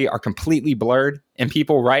reality are completely blurred and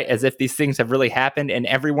people write as if these things have really happened and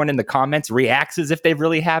everyone in the comments reacts as if they've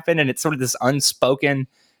really happened, and it's sort of this unspoken,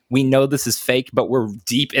 we know this is fake, but we're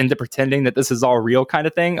deep into pretending that this is all real kind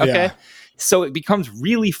of thing. Okay. Yeah. So it becomes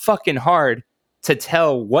really fucking hard to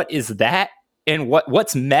tell what is that and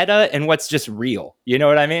what's meta and what's just real. You know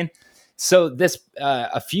what I mean? So this,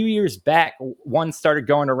 a few years back, one started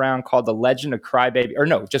going around called The Legend of Crybaby, or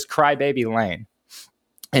no, just Crybaby Lane.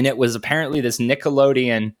 And it was apparently this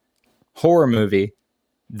Nickelodeon horror movie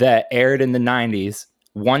that aired in the 90s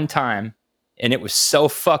one time. And it was so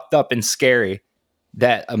fucked up and scary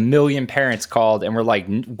that a million parents called and were like,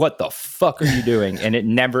 what the fuck are you doing? And it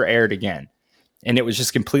never aired again. And it was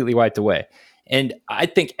just completely wiped away. And I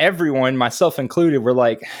think everyone, myself included, were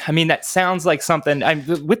like, I mean, that sounds like something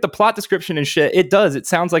with the plot description and shit. It does. It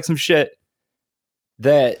sounds like some shit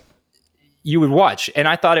that you would watch. And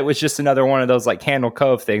I thought it was just another one of those like Candle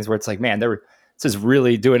Cove things where it's like, man, this is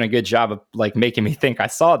really doing a good job of like making me think I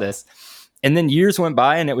saw this. And then years went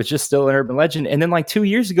by and it was just still an urban legend. And then like 2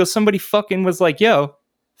 years ago, somebody fucking was like, yo,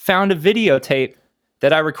 found a videotape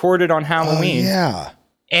that I recorded on Halloween. Oh, yeah.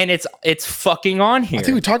 And it's fucking on here. I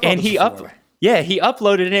think we talked about this before. He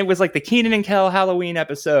uploaded it and it was like the Keenan and Kel Halloween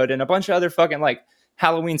episode and a bunch of other fucking like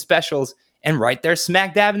Halloween specials. And right there,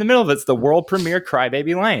 smack dab in the middle of it's the world premiere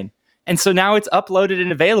Crybaby Lane. And so now it's uploaded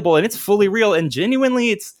and available and it's fully real. And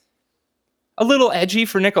genuinely, it's a little edgy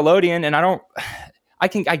for Nickelodeon. And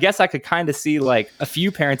I guess I could kind of see like a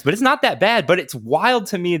few parents, but it's not that bad. But it's wild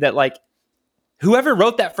to me that like whoever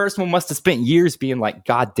wrote that first one must have spent years being like,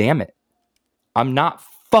 God damn it. I'm not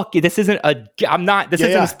fucking, this isn't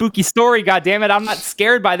a spooky story. God damn it. I'm not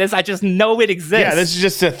scared by this. I just know it exists. Yeah, this is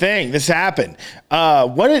just a thing. This happened.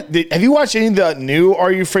 Have you watched any of the new Are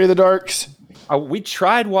You Afraid of the Darks? We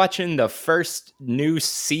tried watching the first new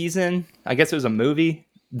season. I guess it was a movie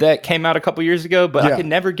that came out a couple years ago, but I could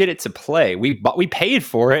never get it to play. We paid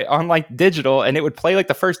for it on like digital and it would play like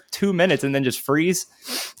the first 2 minutes and then just freeze.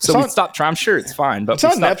 So we stopped trying. I'm sure it's fine, but it's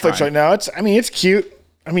on Netflix right now. It's cute.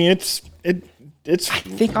 I mean, I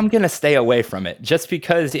think I'm gonna stay away from it, just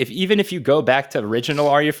because even if you go back to original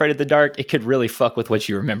Are You Afraid of the Dark, it could really fuck with what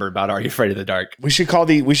you remember about Are You Afraid of the Dark. We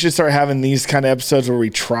should start having these kind of episodes where we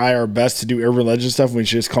try our best to do urban legend stuff. We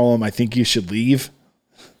should just call them I Think You Should Leave.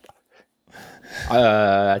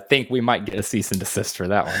 I think we might get a cease and desist for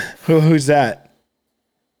that one. Who's that?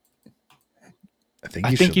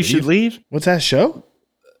 I think you should leave. What's that show?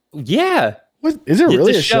 Yeah. What is it?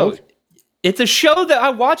 Really a show? It's a show that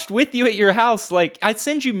I watched with you at your house. Like, I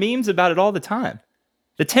send you memes about it all the time.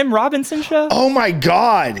 The Tim Robinson show. Oh my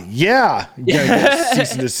God! Yeah.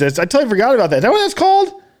 Cease and desist. I totally forgot about that. Is that what that's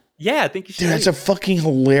called? Yeah, I think you should. Dude, that's a fucking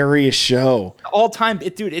hilarious show. All time,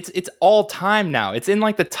 dude. It's all time now. It's in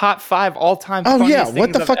like the top 5 all time. Oh yeah,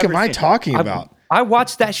 what the fuck am I talking about? I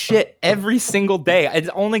watch that shit every single day. It's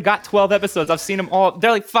only got 12 episodes. I've seen them all.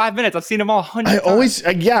 They're like 5 minutes. I've seen them all 100 times.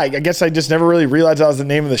 I guess I just never really realized that was the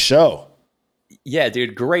name of the show. Yeah,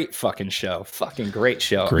 dude, great fucking show. Fucking great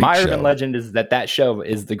show. My urban legend is that show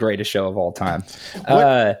is the greatest show of all time.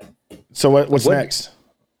 So what's next?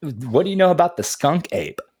 What do you know about the skunk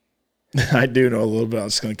ape? I do know a little bit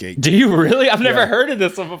about skunk ape. Do you really? I've never heard of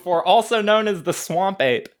this one before. Also known as the swamp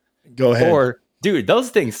ape. Go ahead. Or, dude, those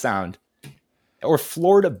things sound... Or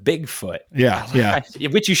Florida Bigfoot. Yeah.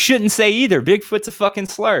 Which you shouldn't say either. Bigfoot's a fucking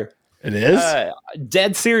slur. It is?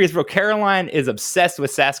 Dead serious, bro. Caroline is obsessed with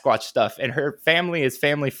Sasquatch stuff, and her family is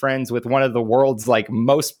family friends with one of the world's like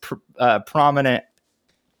most prominent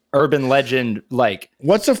urban legend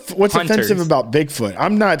What's offensive about Bigfoot?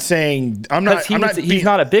 I'm not saying he's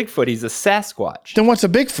not a Bigfoot, he's a Sasquatch. Then what's a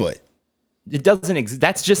Bigfoot? It doesn't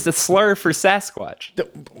that's just a slur for Sasquatch.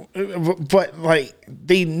 But like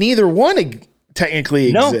they neither one technically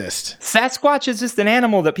exist. Sasquatch is just an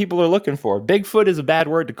animal that people are looking for. Bigfoot is a bad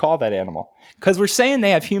word to call that animal because we're saying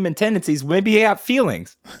they have human tendencies. Maybe they have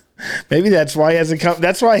feelings. Maybe that's why he hasn't come.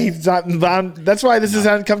 That's why he's not. That's why this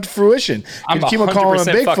hasn't come to fruition. I'm keep on calling him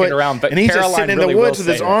Bigfoot, around, but and he's Caroline just sitting in really the woods with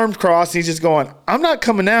his arms crossed. And he's just going, "I'm not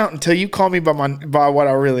coming out until you call me by what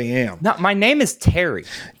I really am." No, my name is Terry.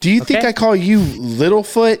 Do you think I call you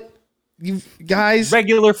Littlefoot? You guys,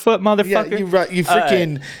 regular foot, motherfucker. Yeah,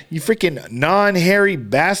 you freaking non-hairy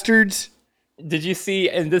bastards. Did you see?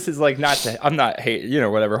 And this is like I'm not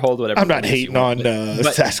hating. Whatever. Hold whatever. I'm not hating on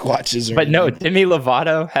Sasquatches. But no, Demi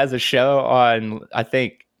Lovato has a show on I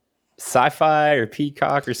think Sci-Fi or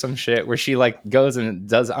Peacock or some shit where she like goes and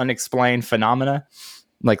does unexplained phenomena,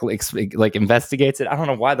 like investigates it. I don't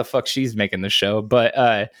know why the fuck she's making the show,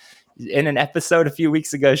 but in an episode a few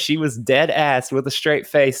weeks ago, she was dead ass with a straight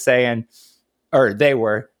face saying, or they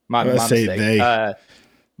were, my mistake.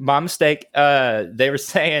 My mistake. They were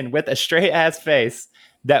saying with a straight ass face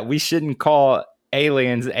that we shouldn't call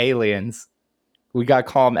aliens. We got to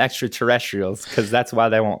call them extraterrestrials because that's why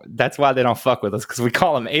they don't fuck with us because we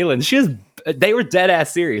call them aliens. They were dead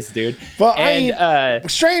ass serious, dude. Well,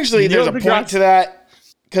 strangely, there's a point to that.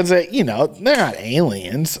 Because, they're not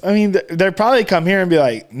aliens. I mean, they'll probably come here and be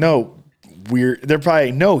like, no, they're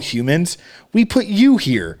probably, no, humans. We put you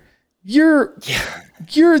here. You're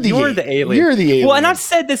the alien. You're the alien. Well, and I've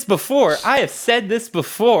said this before. I have said this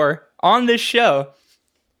before on this show.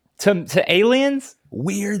 To aliens,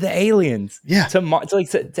 we're the aliens. Yeah.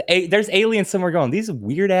 There's aliens somewhere going, these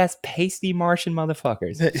weird-ass pasty Martian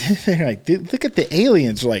motherfuckers. They're like, look at the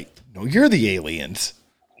aliens. Like, no, you're the aliens.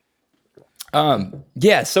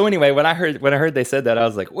 Yeah. So anyway, when I heard they said that, I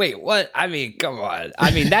was like, wait, what? I mean, come on.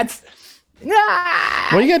 I mean, that's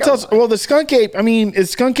well, you gotta tell us. Well, the skunk ape. I mean, is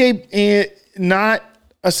skunk ape not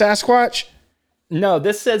a Sasquatch? No,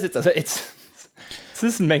 this says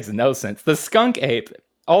this makes no sense. The skunk ape,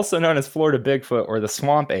 also known as Florida Bigfoot or the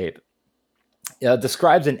swamp ape,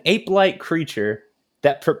 describes an ape-like creature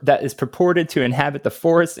that is purported to inhabit the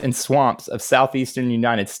forests and swamps of southeastern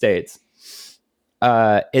United States.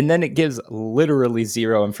 And then it gives literally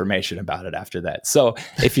zero information about it after that. So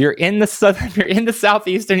if you're in the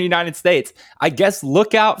southeastern United States, I guess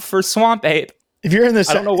look out for swamp ape. If you're in the,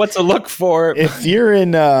 I don't know what to look for. If you're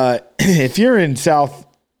in the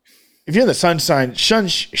sunshine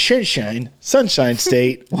state,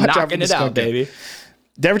 watch out for the skunk ape. Baby.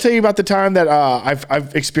 Did I ever tell you about the time that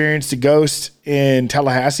I've experienced a ghost in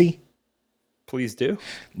Tallahassee? Please do.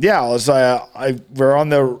 Yeah, I was. We're on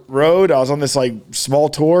the road. I was on this like small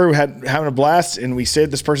tour. We having a blast, and we stayed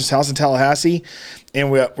at this person's house in Tallahassee. And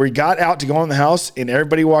we got out to go in the house, and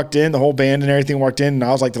everybody walked in. The whole band and everything walked in, and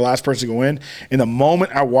I was like the last person to go in. And the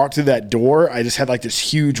moment I walked through that door, I just had like this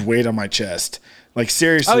huge weight on my chest. Like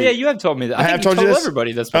seriously. Oh yeah, you have told me that. I have told you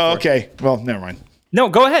everybody this before. Oh, okay. Well, never mind. No,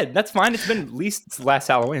 go ahead. That's fine. It's been at least last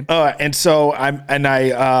Halloween. And so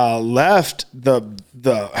I left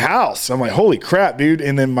the house. I'm like, holy crap, dude.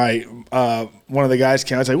 And then my one of the guys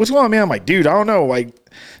came. I was like, "What's going on, man?" I'm like, "Dude, I don't know. Like,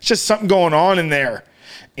 it's just something going on in there."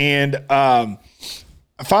 And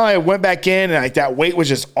finally, I went back in, and like that weight was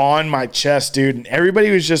just on my chest, dude. And everybody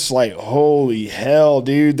was just like, "Holy hell,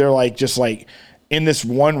 dude!" They're like, just like in this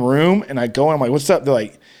one room, and I go in, I'm like, "What's up?" They're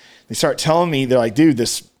like, they start telling me, they're like, "Dude,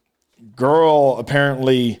 this girl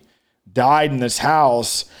apparently died in this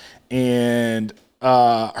house, and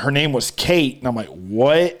her name was Kate." And I'm like,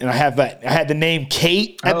 "What?" And I had the name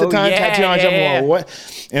Kate at the time tattooed on. I'm like,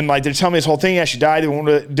 "What?" And like they're telling me this whole thing. Yeah, she died. They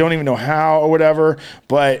don't even know how or whatever.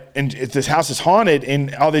 But and if this house is haunted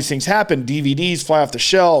and all these things happen, DVDs fly off the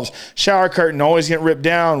shelves, shower curtain always get ripped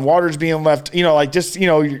down, water's being left. Like just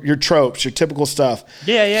your tropes, your typical stuff.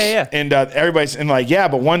 Yeah. And everybody's like, yeah.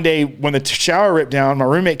 But one day when the shower ripped down, my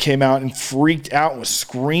roommate came out and freaked out and was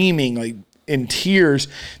screaming like in tears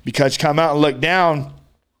because she come out and looked down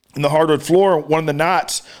in the hardwood floor. One of the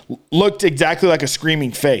knots looked exactly like a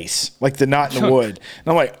screaming face, like the knot in the wood. And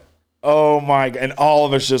I'm like, oh my God. And all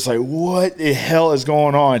of us just like, what the hell is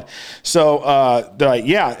going on? So they're like,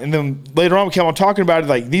 yeah. And then later on we came on talking about it.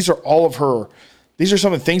 Like, these are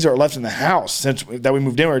some of the things that are left in the house since that we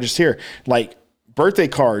moved in. We were just here. Like, birthday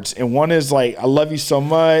cards, and one is like, "I love you so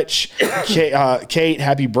much, Kate,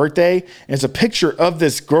 happy birthday." And it's a picture of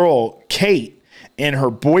this girl, Kate, and her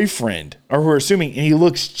boyfriend, or who we're assuming, and he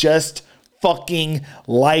looks just fucking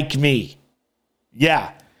like me.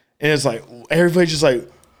 Yeah. And it's like, everybody's just like,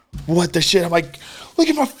 what the shit? I'm like, look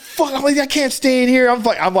at my fuck. I'm like, I can't stay in here. I'm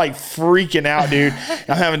like freaking out, dude.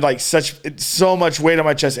 I'm having like so much weight on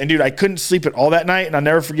my chest. And dude, I couldn't sleep at all that night. And I'll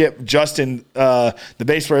never forget Justin, the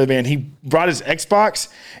bass player of the band. He brought his Xbox,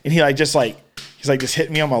 and he's just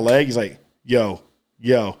hitting me on my leg. He's like, yo.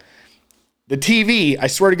 The TV, I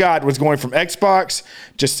swear to God, was going from Xbox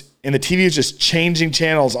and the TV was just changing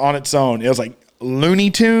channels on its own. It was like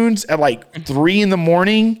Looney Tunes at like 3 a.m,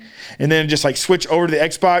 and then just like switch over to the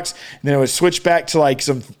Xbox, and then it would switch back to like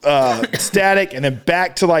some static, and then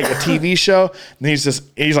back to like a TV show. And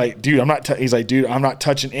he's like, dude, I'm not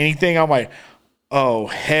touching anything. I'm like, oh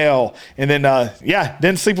hell. And then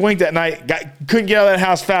didn't sleep a wink that night. Couldn't get out of that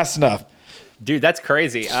house fast enough. Dude, that's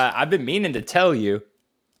crazy. I've been meaning to tell you.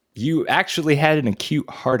 You actually had an acute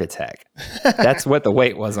heart attack. That's what the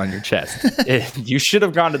weight was on your chest. You should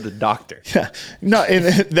have gone to the doctor. Yeah. No,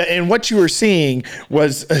 and what you were seeing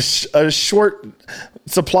was a short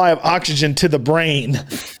supply of oxygen to the brain.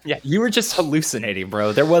 Yeah, you were just hallucinating,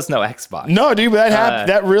 bro. There was no Xbox. No, dude, but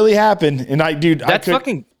that really happened. And I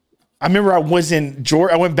remember I was in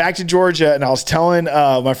Georgia. I went back to Georgia, and I was telling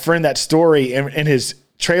my friend that story in his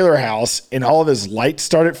trailer house, and all of his lights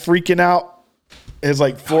started freaking out. It's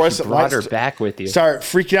like fluorescent lights. Brought her back with you. Start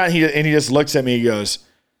freaking out, and he just looks at me. He goes,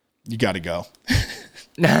 "You got to go."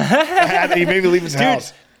 He made me leave his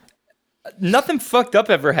house. Nothing fucked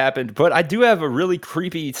up ever happened, but I do have a really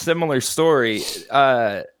creepy similar story.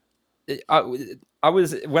 I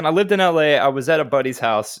was when I lived in LA. I was at a buddy's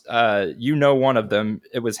house. One of them.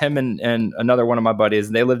 It was him and another one of my buddies,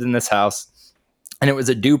 and they lived in this house. And it was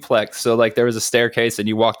a duplex, so like there was a staircase, and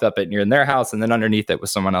you walked up it, and you're in their house, and then underneath it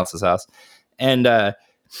was someone else's house. And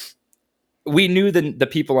we knew the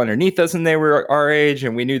people underneath us, and they were our age,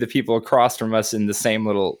 and we knew the people across from us in the same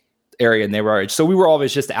little area, and they were our age. So we were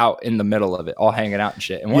always just out in the middle of it, all hanging out and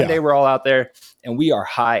shit. And one day we're all out there, and we are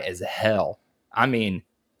high as hell. I mean,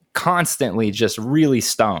 constantly just really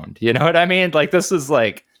stoned. You know what I mean? Like, this was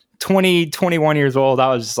like 20, 21 years old.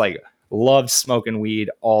 I was just like, loved smoking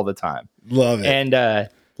weed all the time. Love it. And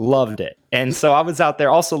loved it. And so I was out there,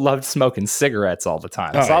 also loved smoking cigarettes all the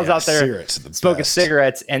time. So I was out there smoking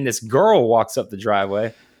cigarettes, and this girl walks up the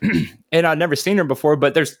driveway, and I'd never seen her before,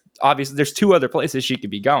 but there's 2 other places she could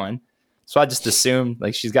be going. So I just assumed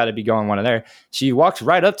like she's got to be going one of there. She walks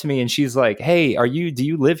right up to me, and she's like, "Hey, do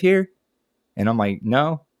you live here?" And I'm like,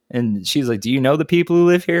 "No." And she's like, "Do you know the people who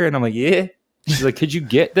live here?" And I'm like, "Yeah." She's like, "Could you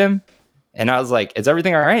get them?" And I was like, "Is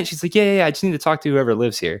everything all right?" And she's like, yeah, I just need to talk to whoever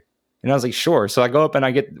lives here. And I was like, "Sure." So I go up and I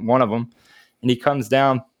get one of them, and he comes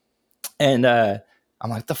down, and I'm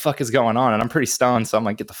like, "What the fuck is going on?" And I'm pretty stoned, so I'm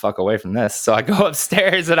like, "Get the fuck away from this." So I go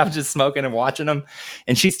upstairs, and I'm just smoking and watching him,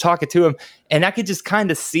 and she's talking to him, and I could just kind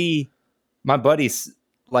of see my buddy's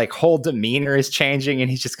like whole demeanor is changing, and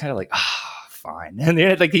he's just kind of like, fine. And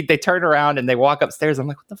then like they turn around and they walk upstairs. I'm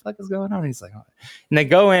like, "What the fuck is going on?" And he's like, "Oh." And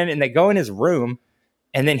they go in his room.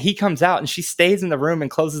 And then he comes out, and she stays in the room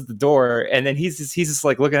and closes the door. And then he's just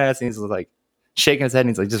like looking at us, and he's like shaking his head, and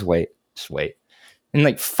he's like, just wait. And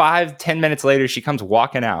like 5-10 minutes later, she comes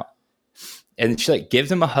walking out, and she like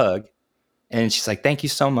gives him a hug, and she's like, "Thank you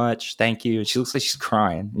so much. Thank you." And she looks like she's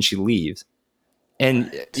crying, and she leaves.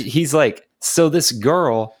 And he's like, "So this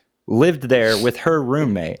girl lived there with her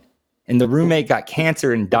roommate, and the roommate got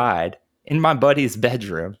cancer and died in my buddy's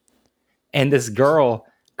bedroom. And this girl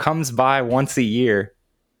comes by once a year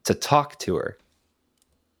to talk to her.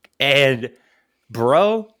 And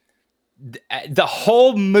bro, the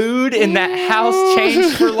whole mood in that house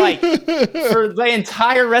changed for the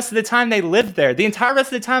entire rest of the time they lived there. The entire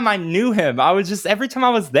rest of the time I knew him, I was just, every time I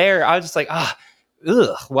was there, I was just like,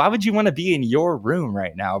 why would you want to be in your room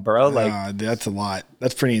right now, bro? Like, that's a lot.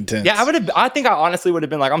 That's pretty intense. Yeah, I think I honestly would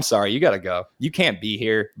have been like, I'm sorry, you gotta go. You can't be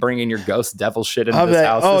here bringing your ghost devil shit into this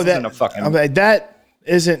house. That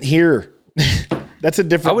isn't here. That's a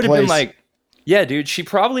different place. I would have been like, yeah, dude, she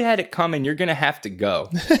probably had it coming. You're gonna have to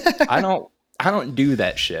go. I don't do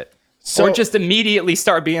that shit. Or just immediately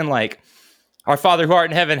start being like, our Father who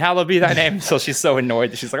art in heaven, hallowed be thy name. So she's so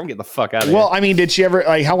annoyed that she's like, I'm getting the fuck out of here. Well, I mean, did she ever,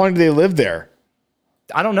 like, how long did they live there?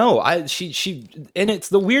 I don't know. And it's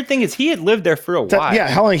the weird thing is he had lived there for a while. Yeah,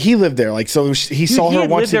 how long he lived there? Like, so he saw her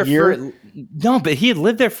once a year? No, but he had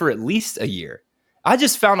lived there for at least a year. I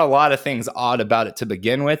just found a lot of things odd about it to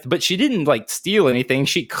begin with, but she didn't like steal anything.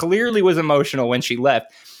 She clearly was emotional when she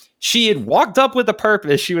left. She had walked up with a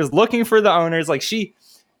purpose. She was looking for the owners. Like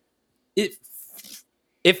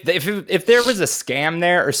if there was a scam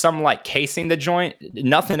there or some like casing the joint,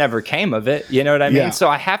 nothing ever came of it. You know what I mean? Yeah. So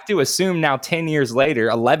I have to assume now 10 years later,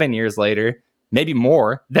 11 years later, maybe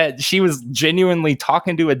more, that she was genuinely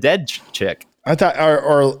talking to a dead chick. I thought you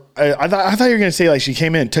were going to say like she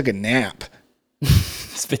came in and took a nap.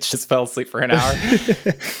 This bitch just fell asleep for an hour.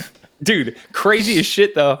 Dude, crazy as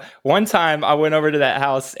shit though. One time I went over to that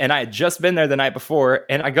house and I had just been there the night before,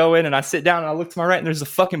 and I go in and I sit down and I look to my right and there's a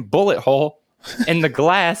fucking bullet hole in the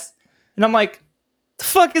glass. And I'm like, the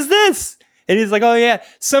fuck is this? And he's like, oh yeah,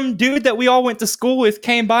 some dude that we all went to school with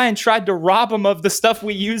came by and tried to rob him of the stuff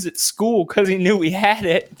we use at school because he knew we had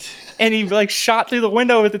it. And he like shot through the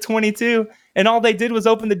window with the 22. And all they did was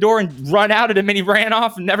open the door and run out at him, and he ran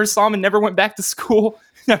off and never saw him and never went back to school.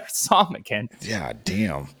 Never saw him again. Yeah,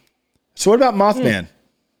 damn. So what about Mothman?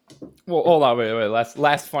 Well, hold on, wait.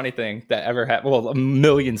 Last funny thing that ever happened. Well, a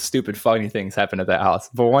million stupid funny things happened at that house.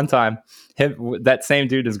 But one time, that same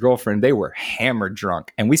dude, his girlfriend, they were hammered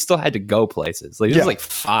drunk, and we still had to go places. Like it was like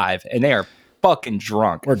 5, and they are fucking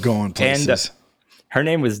drunk. We're going places. And her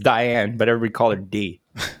name was Diane, but everybody called her D.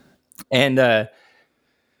 And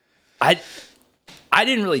I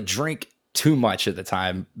didn't really drink too much at the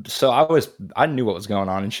time, so I knew what was going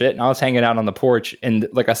on and shit. And I was hanging out on the porch, and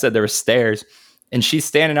like I said, there were stairs, and she's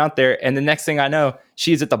standing out there, and the next thing I know,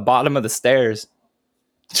 she's at the bottom of the stairs,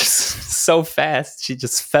 just so fast, she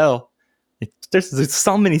just fell. There's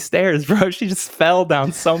so many stairs, bro. She just fell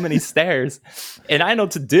down so many stairs, and I know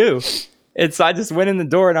what to do. And so I just went in the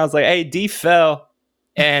door, and I was like, "Hey, D fell."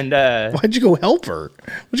 And why'd you go help her?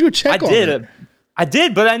 Why'd you go check on her? I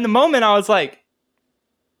did, but in the moment I was like,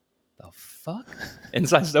 the fuck? And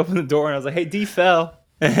so I just opened the door and I was like, hey, D fell.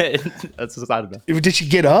 That's what I'd have been. Did she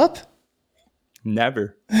get up?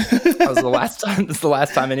 Never. That was the last time. This is the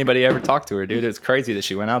last time anybody ever talked to her, dude. It's crazy that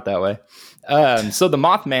she went out that way. So the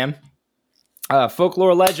Mothman,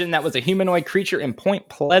 folklore legend that was a humanoid creature in Point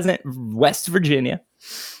Pleasant, West Virginia,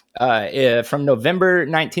 from November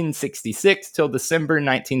 1966 till December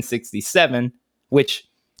 1967, which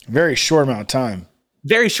very short amount of time.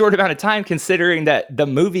 Very short amount of time, considering that the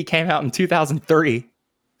movie came out in 2003.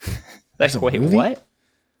 Like, wait, movie? What?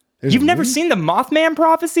 You've never seen the Mothman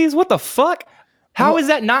prophecies? What the fuck? How is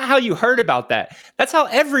that not how you heard about that? That's how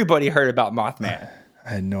everybody heard about Mothman. I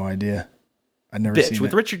had no idea. I've never seen it.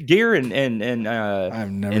 With Richard Gere and I've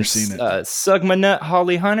never seen it. Sugma Nut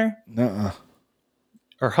Holly Hunter? Nuh-uh.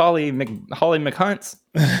 Or Holly McHunts?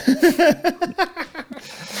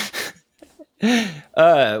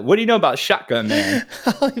 What do you know about Shotgun Man?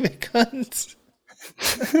 Holly McHunts.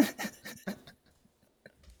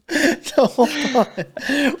 No, hold on.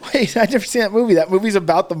 Wait, I've never seen that movie. That movie's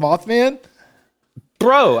about the Mothman?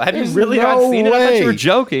 Bro, have you really not seen it? I thought you were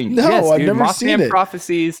joking. No, yes, I've dude, never Mothman seen it.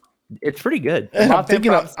 Prophecies. It's pretty good. I'm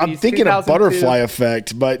thinking of Butterfly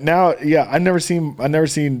Effect, but now, yeah, I've never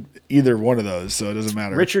seen either one of those, so it doesn't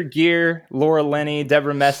matter. Richard Gere, Laura Linney,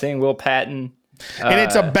 Deborah Messing, Will Patton. And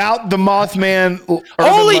it's about the Mothman.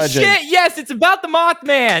 Holy shit! Yes, it's about the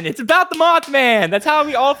Mothman. It's about the Mothman. That's how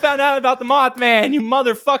we all found out about the Mothman. You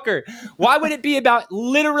motherfucker! Why would it be about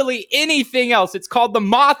literally anything else? It's called the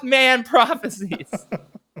Mothman Prophecies.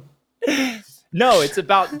 No, it's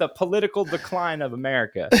about the political decline of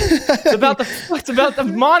America. It's about the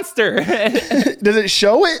monster. Does it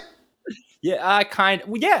show it? Yeah,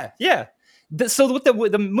 yeah. So what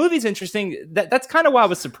the movie's interesting. That's kind of why I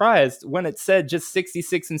was surprised when it said just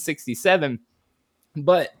 66 and 67.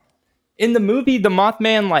 But in the movie, the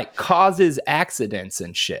Mothman like causes accidents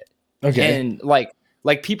and shit. Okay. And like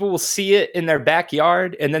people will see it in their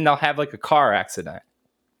backyard, and then they'll have like a car accident.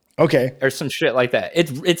 Okay. Or some shit like that.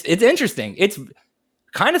 It's interesting. It's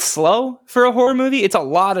kind of slow for a horror movie. It's a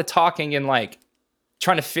lot of talking and like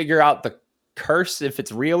trying to figure out the curse, if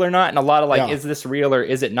it's real or not, and a lot of like, is this real or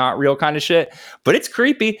is it not real kind of shit. But it's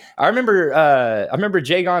creepy. I remember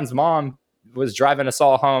Jagon's mom was driving us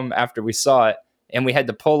all home after we saw it, and we had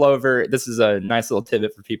to pull over. This is a nice little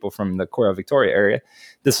tidbit for people from the Coral Victoria area.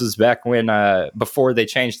 This was back when before they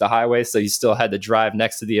changed the highway, so you still had to drive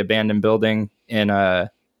next to the abandoned building in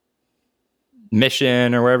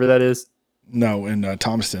Mission or wherever that is. No, in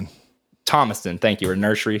Thomaston. Thomaston, thank you. Or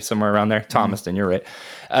Nursery, somewhere around there. Thomaston, you're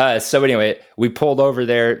right. So anyway, we pulled over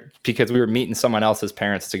there because we were meeting someone else's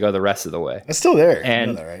parents to go the rest of the way. It's still there.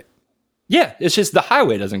 And you know that, right? Yeah, it's just the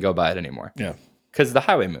highway doesn't go by it anymore. Yeah. Because the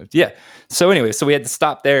highway moved. Yeah. So anyway, so we had to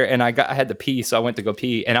stop there, and I had to pee, so I went to go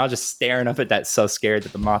pee, and I was just staring up at that, so scared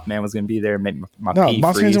that the Mothman was going to be there, made my pee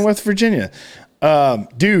Mothman's freeze. in West Virginia.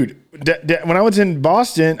 Dude, when I was in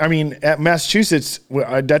Boston, I mean, at Massachusetts,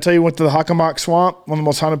 did I tell you went to the Hockomock Swamp, one of the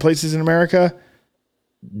most haunted places in America?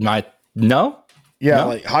 No? Yeah, No?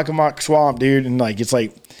 like Hockomock Swamp, dude. And like, it's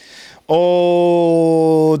like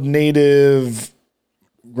old native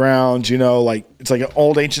grounds, you know, like it's like an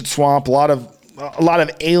old ancient swamp, a lot of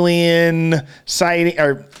alien sighting,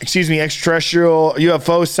 or excuse me, extraterrestrial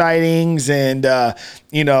UFO sightings, and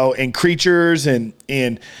you know, and creatures and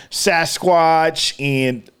Sasquatch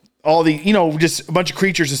and all the, you know, just a bunch of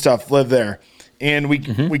creatures and stuff live there. And we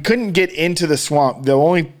couldn't get into the swamp. The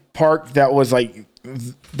only park that was like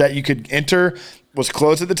that you could enter was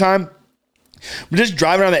closed at the time. But just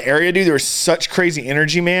driving around the area, dude, there was such crazy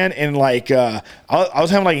energy, man. And like, I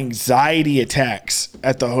was having like anxiety attacks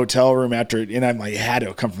at the hotel room after it. And I'm like, it had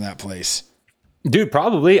to come from that place. Dude,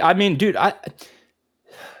 probably. I mean, dude,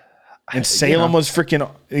 and Salem was freaking,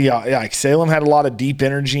 yeah. Like Salem had a lot of deep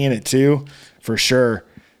energy in it too, for sure.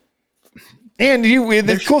 And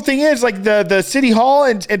the cool thing is, like the city hall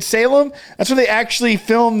at Salem, that's where they actually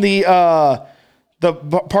filmed the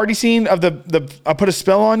party scene of the I Put a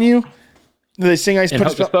Spell on You. They sing "I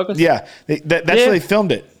Put a Spell." Yeah, that's where they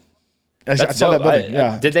filmed it. I saw that building.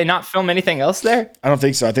 Yeah. Did they not film anything else there? I don't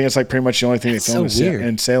think so. I think it's like pretty much the only thing they filmed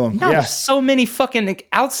in Salem. No, there's so many fucking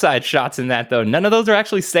outside shots in that though. None of those are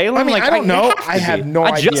actually Salem. I mean, I don't know. I have no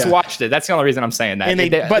idea. I just watched it. That's the only reason I'm saying that.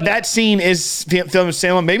 And but that scene is filmed in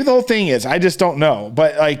Salem. Maybe the whole thing is. I just don't know.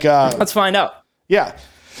 But like, let's find out. Yeah.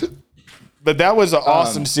 But that was an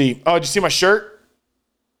awesome scene. Oh, did you see my shirt?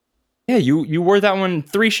 Yeah, you wore that one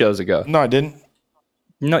 3 shows ago. No, I didn't.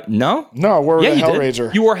 No, I wore the Hellraiser.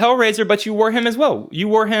 Did. You wore Hellraiser, but you wore him as well. You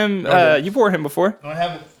wore him. You've wore him before. No, I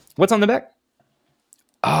haven't. What's on the back?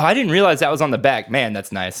 Oh, I didn't realize that was on the back. Man,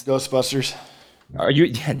 that's nice. Ghostbusters. Are you?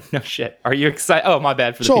 Yeah, no shit. Are you excited? Oh, my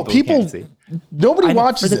bad for the people who can't see. Nobody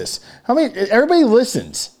watches this. How many? Everybody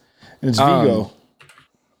listens. And it's Vigo.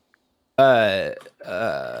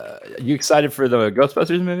 You excited for the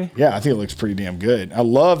Ghostbusters movie? Yeah, I think it looks pretty damn good. I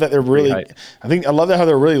love that they're really. I love that how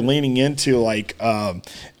they're really leaning into like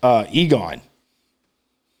Egon.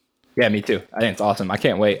 Yeah, me too. I think it's awesome. I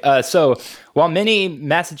can't wait. So while many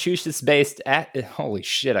Massachusetts-based holy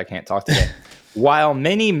shit, I can't talk today. While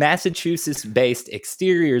many Massachusetts-based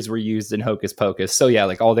exteriors were used in Hocus Pocus, so yeah,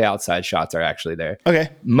 like all the outside shots are actually there. Okay.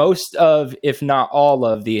 Most of, if not all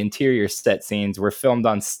of, the interior set scenes were filmed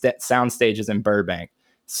on sound stages in Burbank,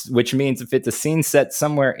 which means if it's a scene set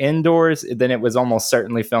somewhere indoors, then it was almost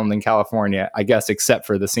certainly filmed in California, I guess, except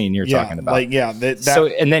for the scene you're talking about. So,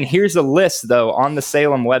 and then here's a list, though, on the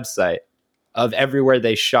Salem website of everywhere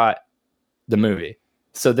they shot the movie.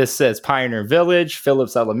 So this says Pioneer Village,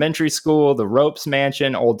 Phillips Elementary School, the Ropes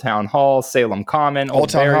Mansion, Old Town Hall, Salem Common,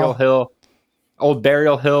 Old Burial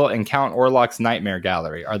Hill, and Count Orlok's Nightmare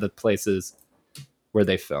Gallery are the places where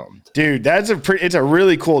they filmed. Dude, it's a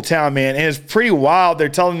really cool town, man. And it's pretty wild. They're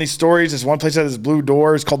telling these stories. There's one place that has blue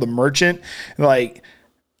doors called the Merchant. Like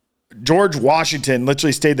George Washington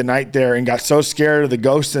literally stayed the night there and got so scared of the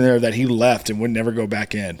ghost in there that he left and would never go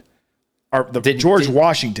back in. George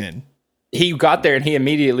Washington. He got there and he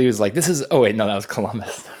immediately was like, that was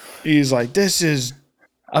Columbus. He's like, this is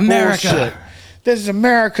America. Bullshit. This is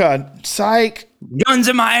America. Psych. Guns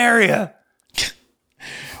in my area.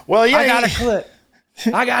 Well, yeah. I got a clip.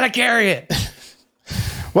 I got to carry it.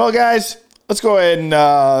 Well, guys, let's go ahead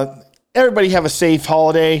and everybody have a safe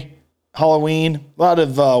holiday, Halloween. A lot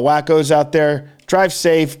of wackos out there. Drive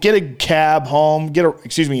safe. Get a cab home.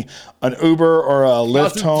 An Uber or a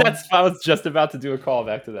Lyft home. I was just about to do a call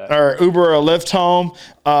back to that. Or Uber or a Lyft home.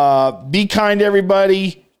 Be kind to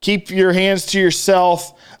everybody. Keep your hands to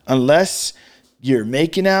yourself unless you're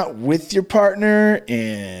making out with your partner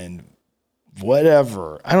and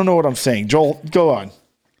whatever. I don't know what I'm saying. Joel, go on.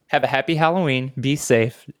 Have a happy Halloween. Be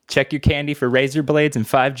safe. Check your candy for razor blades and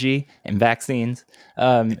 5G and vaccines.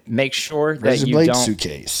 Make sure that Razor you blade don't.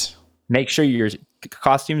 suitcase. Make sure your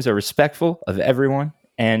costumes are respectful of everyone,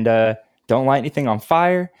 and don't light anything on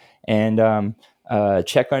fire. And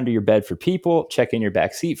check under your bed for people. Check in your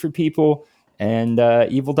back seat for people. And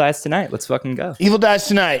Evil dies tonight. Let's fucking go. Evil dies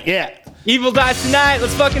tonight. Yeah. Evil dies tonight.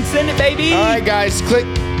 Let's fucking send it, baby. All right, guys. Click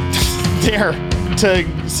there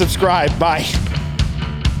to subscribe. Bye.